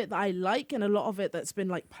lot of it that I like and a lot of it that's been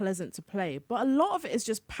like pleasant to play, but a lot of it is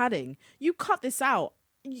just padding. You cut this out,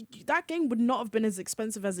 that game would not have been as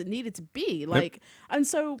expensive as it needed to be. Like, and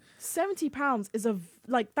so £70 is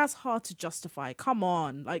that's hard to justify. Come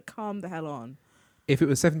on, like, calm the hell on. If it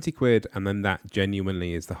was 70 quid and then that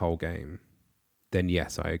genuinely is the whole game, then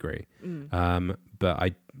yes, I agree.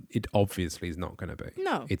 But it obviously is not going to be.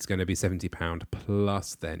 No. It's going to be £70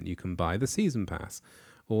 plus then you can buy the season pass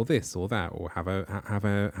or this or that, or have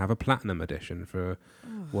a platinum edition for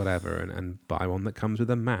whatever, and buy one that comes with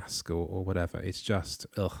a mask or whatever. It's just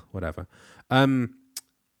whatever.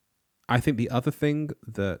 I think the other thing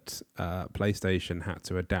that PlayStation had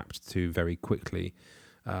to adapt to very quickly,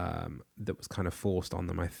 that was kind of forced on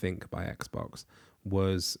them, I think, by Xbox,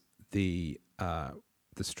 was the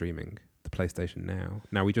streaming, the PlayStation Now.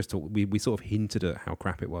 Now we sort of hinted at how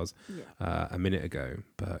crap it was a minute ago,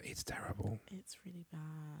 but it's terrible. It's really bad.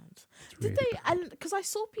 Because I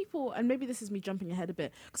saw people, and maybe this is me jumping ahead a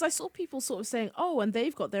bit, because I saw people sort of saying, oh, and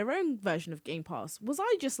they've got their own version of Game Pass. Was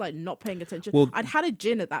I just like not paying attention? Well, I'd had a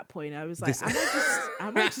gin at that point. I was like,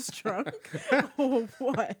 am I just drunk? Or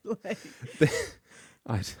what? Like...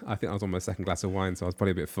 I think I was on my second glass of wine, so I was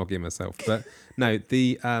probably a bit foggy myself. But no,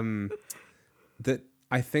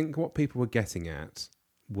 I think what people were getting at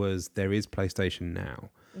was there is PlayStation Now.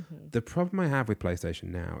 Mm-hmm. The problem I have with PlayStation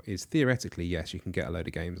Now is theoretically, yes, you can get a load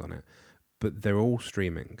of games on it, but they're all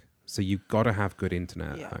streaming. So you've got to have good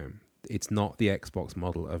internet at home. It's not the Xbox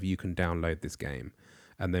model of you can download this game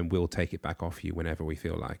and then we'll take it back off you whenever we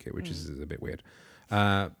feel like it, which is a bit weird.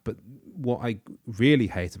 But what I really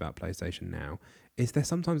hate about PlayStation Now is they're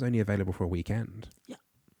sometimes only available for a weekend. Yeah.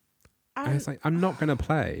 And it's like, I'm not going to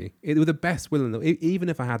play it with the best will in the, even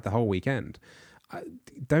if I had the whole weekend.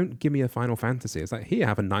 Don't give me a Final Fantasy. It's like, here,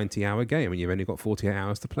 have a 90-hour game and you've only got 48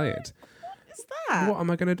 hours to play it. What is that? What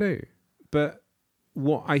am I going to do? But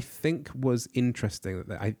what I think was interesting,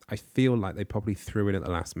 that I feel like they probably threw in at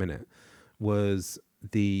the last minute, was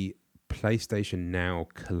the PlayStation Now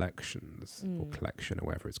collections, or collection, or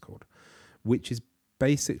whatever it's called, which is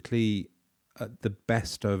basically the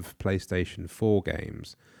best of PlayStation 4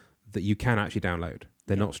 games that you can actually download.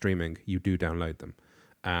 They're not streaming. You do download them.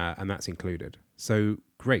 And that's included. So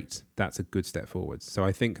great. That's a good step forward. So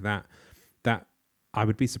I think that I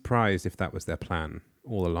would be surprised if that was their plan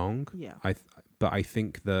all along. Yeah. But I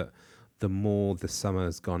think that the more the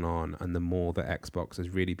summer's gone on and the more that Xbox has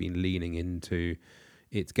really been leaning into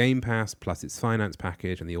its Game Pass plus its finance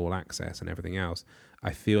package and the all access and everything else,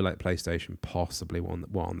 I feel like PlayStation possibly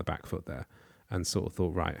were on the back foot there and sort of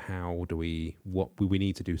thought, right, how do we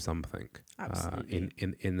need to do something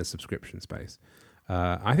in the subscription space.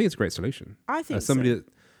 I think it's a great solution. I think As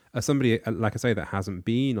somebody, like I say, that hasn't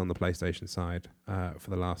been on the PlayStation side for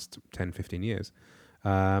the last 10, 15 years,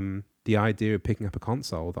 the idea of picking up a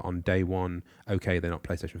console that on day one, okay, they're not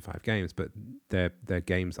PlayStation 5 games, but they're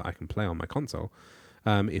games that I can play on my console.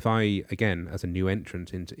 If I, again, as a new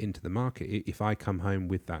entrant into the market, if I come home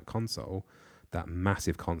with that console, that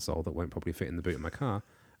massive console that won't probably fit in the boot of my car,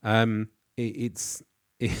 it's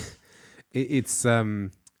the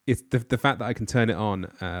fact that I can turn it on,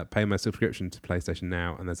 pay my subscription to PlayStation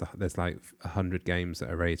Now, and there's like 100 games that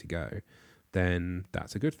are ready to go, then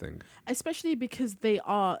that's a good thing. Especially because they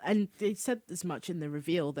are, and they said as much in the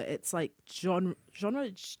reveal, that it's like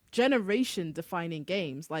generation defining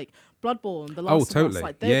games like Bloodborne, The Last of Us.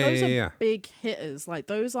 Like those are big hitters. Like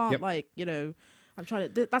those aren't like, you know, I'm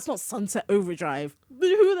trying to. That's not Sunset Overdrive.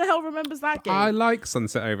 Who the hell remembers that game? I like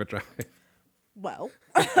Sunset Overdrive. Well,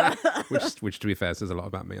 which to be fair says a lot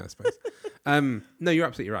about me, I suppose. No, you're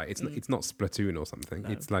absolutely right. It's not Splatoon or something. No.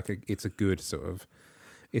 It's a good game.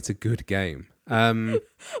 It's a good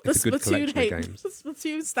collection of games. The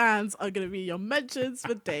Splatoon stands are going to be your mentions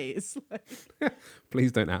for days.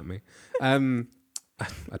 Please don't at me. I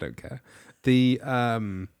don't care.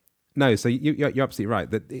 No, so you're absolutely right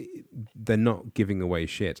that they're not giving away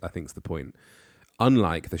shit, I think is the point.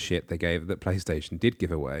 Unlike the shit they gave that PlayStation did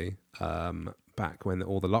give away back when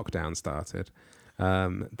all the lockdown started.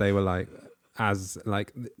 They were like, do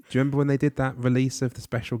you remember when they did that release of the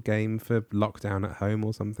special game for lockdown at home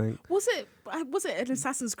or something? Was it an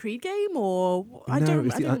Assassin's Creed game or?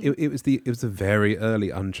 It was the very early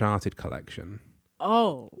Uncharted collection.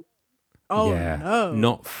 Oh yeah.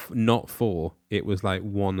 No! Not 4. It was like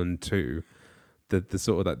 1 and 2. The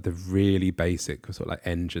sort of like the really basic sort of like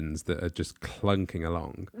engines that are just clunking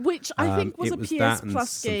along. Which I think was a PS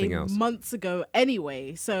Plus game months ago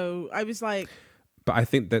anyway. So I was like. But I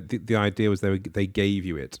think that the idea was they gave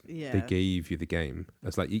you it. Yeah. They gave you the game.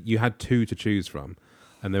 It's like you had 2 to choose from,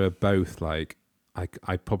 and they were both like,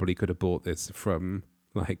 I probably could have bought this from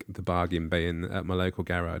like the bargain bin at my local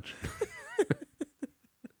garage.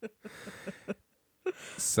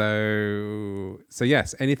 So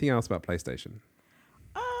yes. Anything else about PlayStation?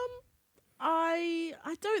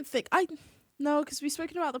 I don't think no, because we've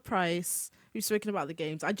spoken about the price, we've spoken about the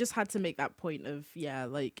games. I just had to make that point of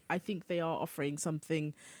I think they are offering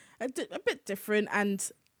something a bit different,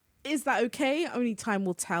 and is that okay? Only time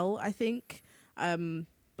will tell, I think.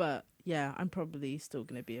 But yeah, I'm probably still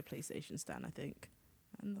going to be a PlayStation stan, I think,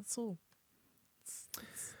 and that's all.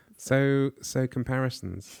 So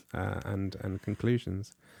comparisons and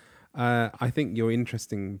conclusions. I think your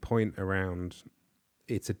interesting point around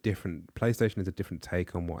PlayStation is a different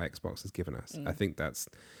take on what Xbox has given us. I think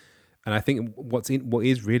I think what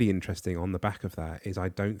is really interesting on the back of that is I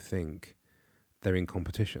don't think they're in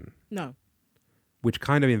competition. No. Which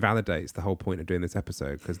kind of invalidates the whole point of doing this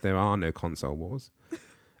episode, because there are no console wars.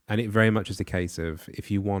 And it very much is a case of,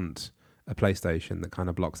 if you want a PlayStation that kind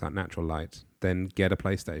of blocks out natural light, then get a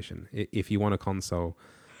PlayStation. If you want a console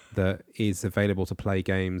that is available to play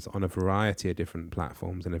games on a variety of different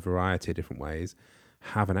platforms in a variety of different ways,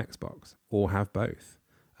 have an Xbox or have both.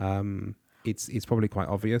 It's probably quite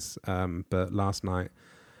obvious, but last night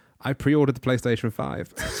I pre-ordered the PlayStation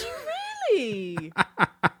 5. Did you really?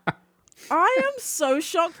 I am so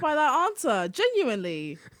shocked by that answer.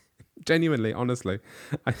 Genuinely, honestly.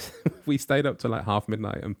 We stayed up till like half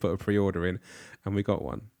midnight and put a pre-order in, and we got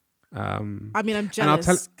one. I mean, I'm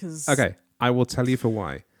jealous because... Okay, I will tell you for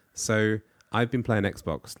why. So I've been playing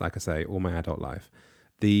Xbox, like I say, all my adult life.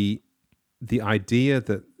 The idea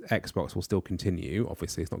that Xbox will still continue,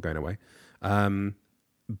 obviously it's not going away,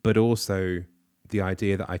 but also the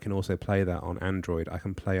idea that I can also play that on Android, I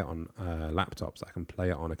can play it on laptops, I can play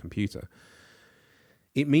it on a computer.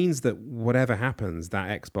 It means that whatever happens, that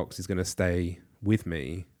Xbox is going to stay with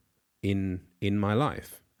me in my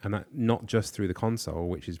life. And that not just through the console,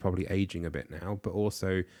 which is probably aging a bit now, but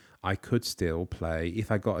also I could still play,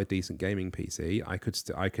 if I got a decent gaming PC, I could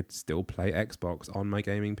still play Xbox on my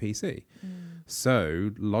gaming PC. So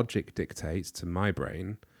logic dictates to my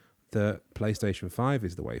brain that PlayStation 5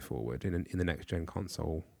 is the way forward in the next gen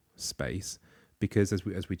console space, because as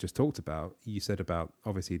we just talked about, you said about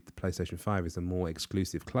obviously the PlayStation 5 is a more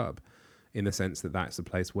exclusive club in the sense that that's the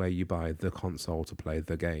place where you buy the console to play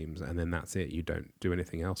the games, and then that's it. You don't do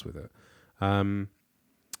anything else with it.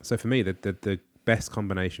 So for me, the best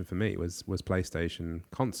combination for me was PlayStation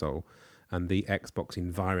console and the Xbox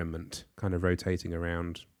environment kind of rotating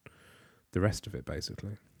around the rest of it,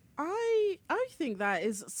 basically. I think that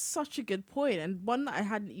is such a good point, and one that I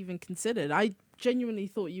hadn't even considered. I genuinely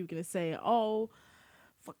thought you were going to say, "Oh,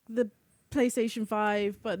 fuck the PlayStation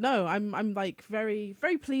 5," but no, I'm like very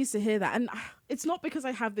very pleased to hear that. And it's not because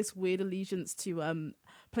I have this weird allegiance to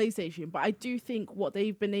PlayStation, but I do think what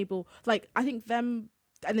they've been able, like, I think them,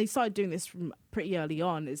 and they started doing this from pretty early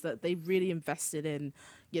on, is that they really invested in,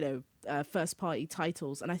 first party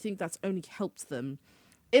titles, and I think that's only helped them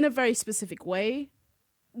in a very specific way,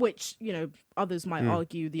 which, others might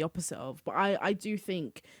argue the opposite of. But I do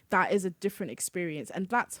think that is a different experience, and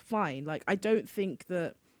that's fine. Like, I don't think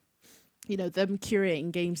that, them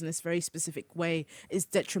curating games in this very specific way is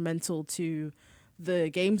detrimental to the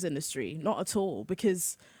games industry. Not at all.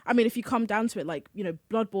 Because, I mean, if you come down to it, like,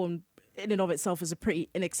 Bloodborne in and of itself is a pretty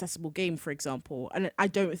inaccessible game, for example, and I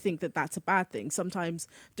don't think that that's a bad thing. Sometimes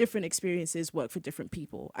different experiences work for different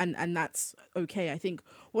people, and that's okay. I think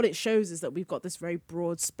what it shows is that we've got this very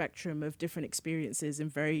broad spectrum of different experiences in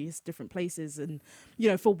various different places, and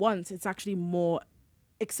for once it's actually more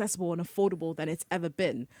accessible and affordable than it's ever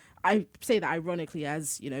been. I say that ironically,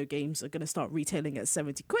 as games are going to start retailing at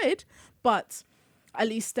 70 quid, but at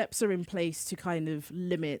least steps are in place to kind of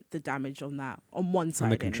limit the damage on that on one side.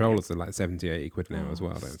 And the controllers are like 70, 80 quid now as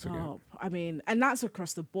well, don't forget. I mean, and that's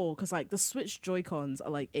across the board, because like the Switch Joy-Cons are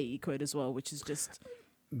like 80 quid as well, which is just...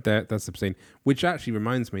 That's obscene. Which actually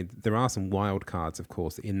reminds me, there are some wild cards, of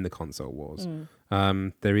course, in the console wars.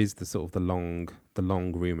 There is the sort of the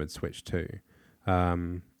long rumoured Switch 2,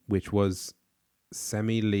 which was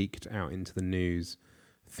semi-leaked out into the news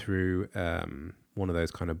through... one of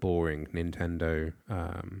those kind of boring Nintendo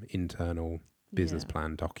internal business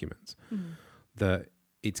plan documents that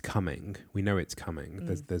it's coming. We know it's coming.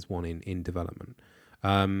 There's one in development.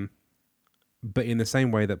 But in the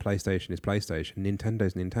same way that PlayStation is PlayStation,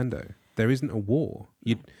 Nintendo's Nintendo. There isn't a war.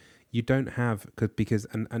 You don't have, because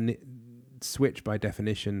Switch by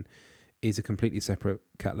definition is a completely separate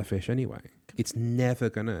kettle of fish anyway. It's never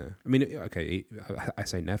gonna. I mean, okay, I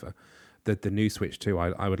say never. The new Switch 2,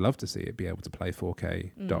 I would love to see it be able to play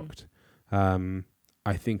 4K docked.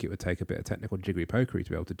 I think it would take a bit of technical jiggery-pokery to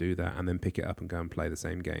be able to do that and then pick it up and go and play the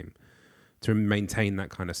same game to maintain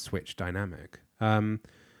that kind of Switch dynamic.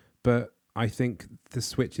 But I think the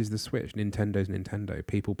Switch is the Switch. Nintendo's Nintendo.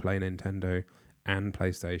 People play Nintendo and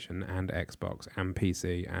PlayStation and Xbox and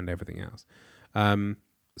PC and everything else.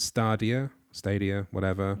 Stadia,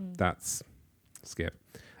 whatever, that's skip.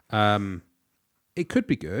 It could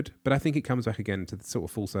be good, but I think it comes back again to the sort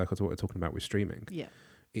of full circle to what we're talking about with streaming. Yeah,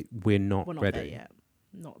 we're not ready there yet.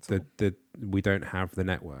 Not at all. We don't have the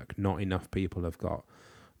network. Not enough people have got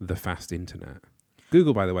the fast internet.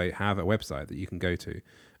 Google, by the way, have a website that you can go to,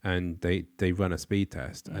 and they run a speed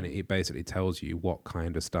test, and it basically tells you what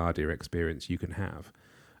kind of Stadia experience you can have.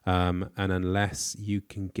 And unless you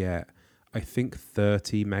can get, I think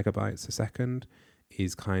 30 megabytes a second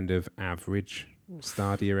is kind of average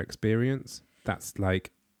Stadia experience. That's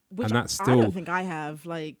like, which and that's still. I don't think I have,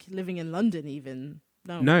 like, living in London even.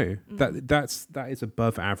 No, that is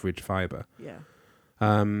above average fiber. Yeah.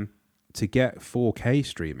 To get 4K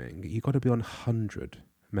streaming, you got to be on 100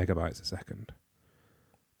 megabytes a second.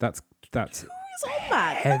 That's it's all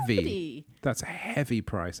bad. heavy. Nobody. That's a heavy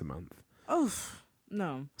price a month. Oh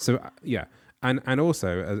no. So yeah, and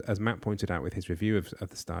also as Matt pointed out with his review of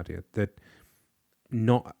the Stadia, that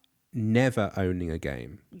never owning a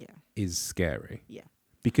game is scary. Yeah.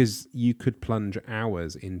 Because you could plunge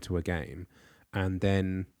hours into a game, and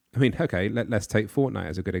then, I mean, okay, let's take Fortnite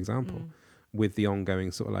as a good example, with the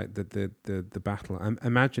ongoing sort of like the battle.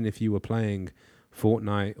 Imagine if you were playing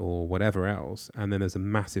Fortnite or whatever else, and then there's a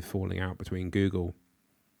massive falling out between Google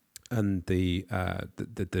and the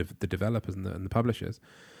developers and the publishers,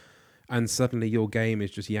 and suddenly your game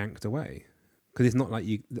is just yanked away. Because it's not like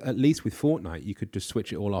you, at least with Fortnite, you could just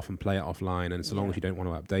switch it all off and play it offline, and so long as you don't want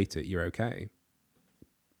to update it, you're okay.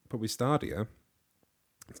 But with Stadia,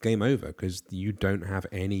 it's game over because you don't have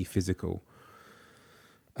any physical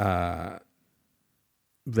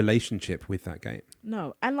relationship with that game.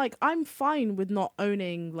 No, and like I'm fine with not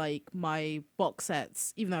owning like my box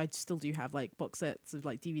sets, even though I still do have like box sets of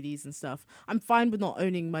like DVDs and stuff. I'm fine with not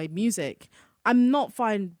owning my music. I'm not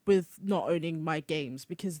fine with not owning my games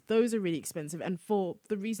because those are really expensive. And for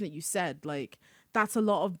the reason that you said, like, that's a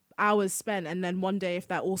lot of hours spent. And then one day, if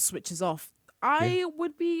that all switches off, I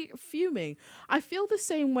would be fuming. I feel the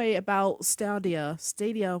same way about Stadia,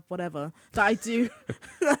 whatever, that I do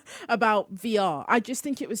about VR. I just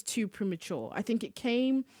think it was too premature. I think it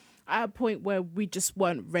came at a point where we just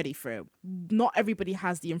weren't ready for it. Not everybody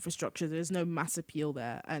has the infrastructure. There's no mass appeal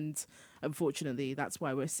there. And unfortunately, that's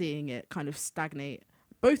why we're seeing it kind of stagnate.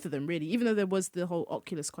 Both of them, really, even though there was the whole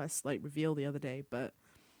Oculus Quest like reveal the other day. But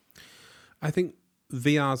I think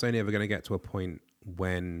VR's only ever going to get to a point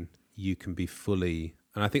when you can be fully,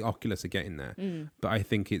 and I think Oculus are getting there, but I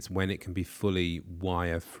think it's when it can be fully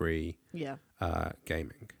wire-free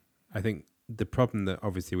gaming. I think the problem that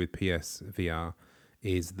obviously with PSVR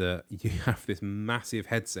is that you have this massive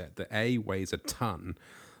headset that weighs a ton,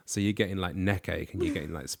 so you're getting like neck ache and you're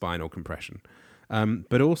getting like spinal compression.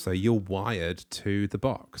 But also you're wired to the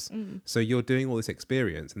box. So you're doing all this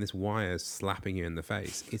experience and this wire's slapping you in the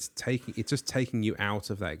face. It's just taking you out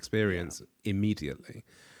of that experience immediately.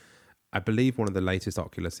 I believe one of the latest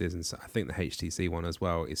Oculuses, and I think the HTC one as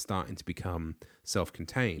well, is starting to become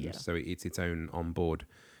self-contained. Yeah. So it's its own onboard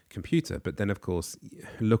computer. But then, of course,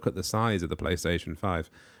 look at the size of the PlayStation 5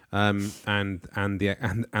 and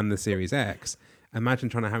the Series X. Imagine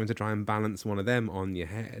having to try and balance one of them on your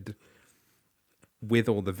head with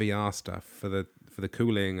all the VR stuff for the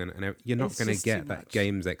cooling, and you're not going to get that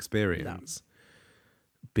games experience. No.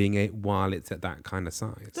 While it's at that kind of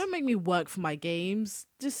size. Don't make me work for my games.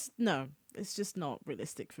 Just no, it's just not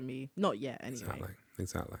realistic for me. Not yet, anyway.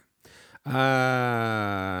 Exactly.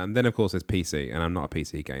 And then of course there's PC, and I'm not a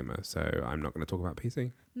PC gamer, so I'm not going to talk about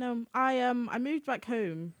PC. No, I moved back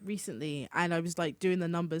home recently, and I was like doing the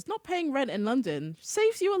numbers. Not paying rent in London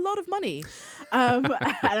saves you a lot of money, and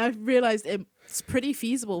I realized it's pretty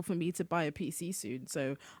feasible for me to buy a PC soon.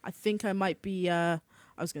 So I think I might be.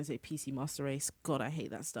 I was going to say PC Master Race. God, I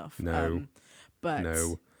hate that stuff. No.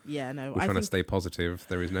 Yeah, no. We're trying to stay positive.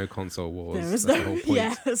 There is no console wars. There is no.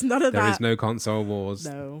 Yeah, there's none of that. There is no console wars.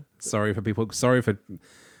 No. Sorry for people. Sorry for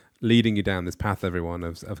leading you down this path, everyone,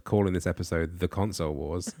 of calling this episode the console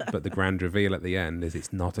wars. But the grand reveal at the end is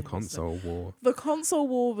it's not a console war. The console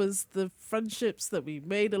war was the friendships that we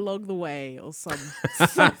made along the way, or something.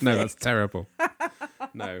 No, that's terrible.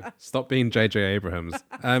 No, stop being J.J. Abrams.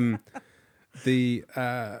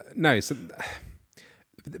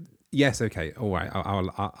 Yes, okay, all right.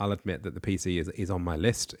 I'll admit that the PC is on my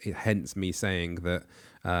list. Hence me saying that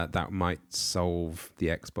that might solve the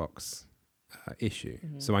Xbox issue.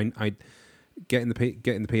 Mm-hmm. So I get in the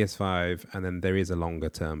PS5, and then there is a longer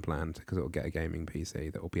term plan because it will get a gaming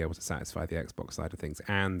PC that will be able to satisfy the Xbox side of things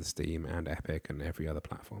and the Steam and Epic and every other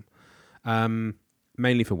platform.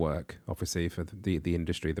 Mainly for work, obviously, for the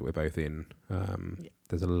industry that we're both in.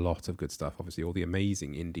 There's a lot of good stuff. Obviously, all the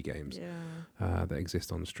amazing indie games that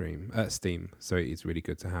exist on Steam. So it's really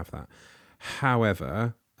good to have that.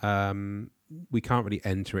 However, we can't really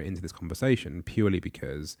enter it into this conversation purely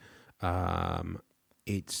because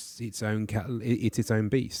it's its own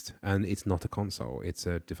beast, and it's not a console. It's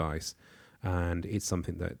a device, and it's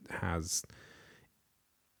something that has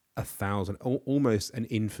 1,000, almost an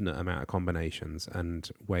infinite amount of combinations and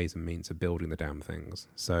ways and means of building the damn things.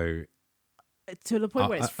 So, to the point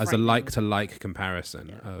where it's as a like-to-like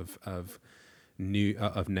comparison of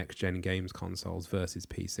next-gen games consoles versus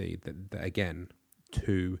PC, that again,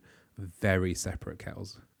 two very separate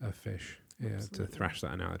kettles of fish. Yeah, to thrash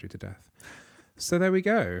that analogy to death. So there we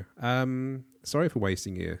go. Sorry for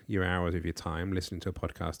wasting your hours of your time listening to a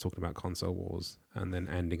podcast talking about console wars and then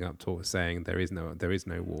ending up saying there is no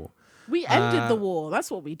war. We ended the war. That's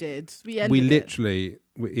what we did.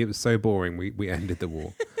 It was so boring. We ended the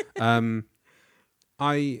war.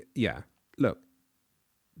 Look,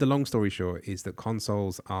 the long story short is that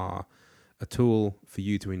consoles are a tool for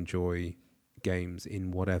you to enjoy games in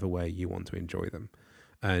whatever way you want to enjoy them.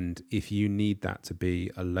 And if you need that to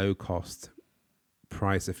be a low cost,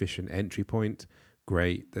 price efficient entry point,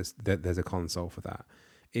 great, there's a console for that.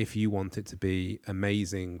 If you want it to be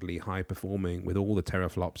amazingly high performing with all the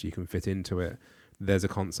teraflops you can fit into it, there's a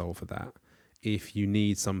console for that. If you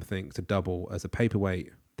need something to double as a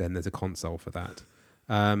paperweight, then there's a console for that.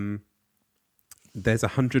 There's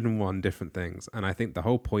 101 different things, and I think the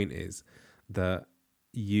whole point is that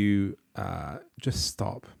you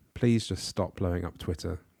please just stop blowing up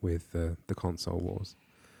Twitter with the console wars.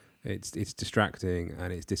 It's distracting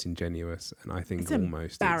and it's disingenuous, and I think it's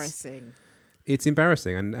almost embarrassing. It's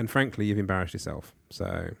embarrassing, and frankly, you've embarrassed yourself.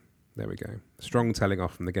 So there we go. Strong telling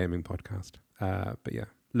off from the gaming podcast. But yeah,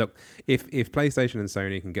 Look, if PlayStation and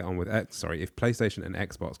Sony can get on with if PlayStation and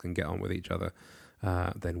Xbox can get on with each other,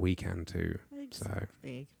 then we can too.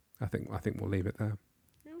 Exactly. So I think we'll leave it there.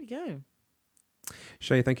 There we go.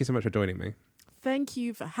 Shay, thank you so much for joining me. Thank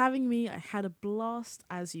you for having me. I had a blast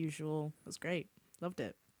as usual. It was great. Loved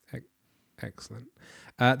it. Excellent.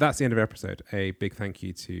 That's the end of our episode. A big thank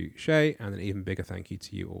you to Shay and an even bigger thank you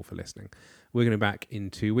to you all for listening. We're going to be back in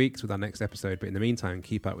 2 weeks with our next episode, but in the meantime,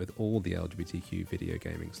 keep up with all the LGBTQ video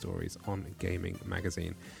gaming stories on Gaming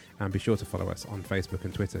Magazine. And be sure to follow us on Facebook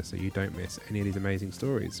and Twitter so you don't miss any of these amazing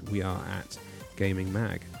stories. We are at Gaming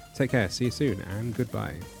Mag. Take care, see you soon, and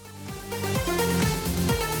goodbye.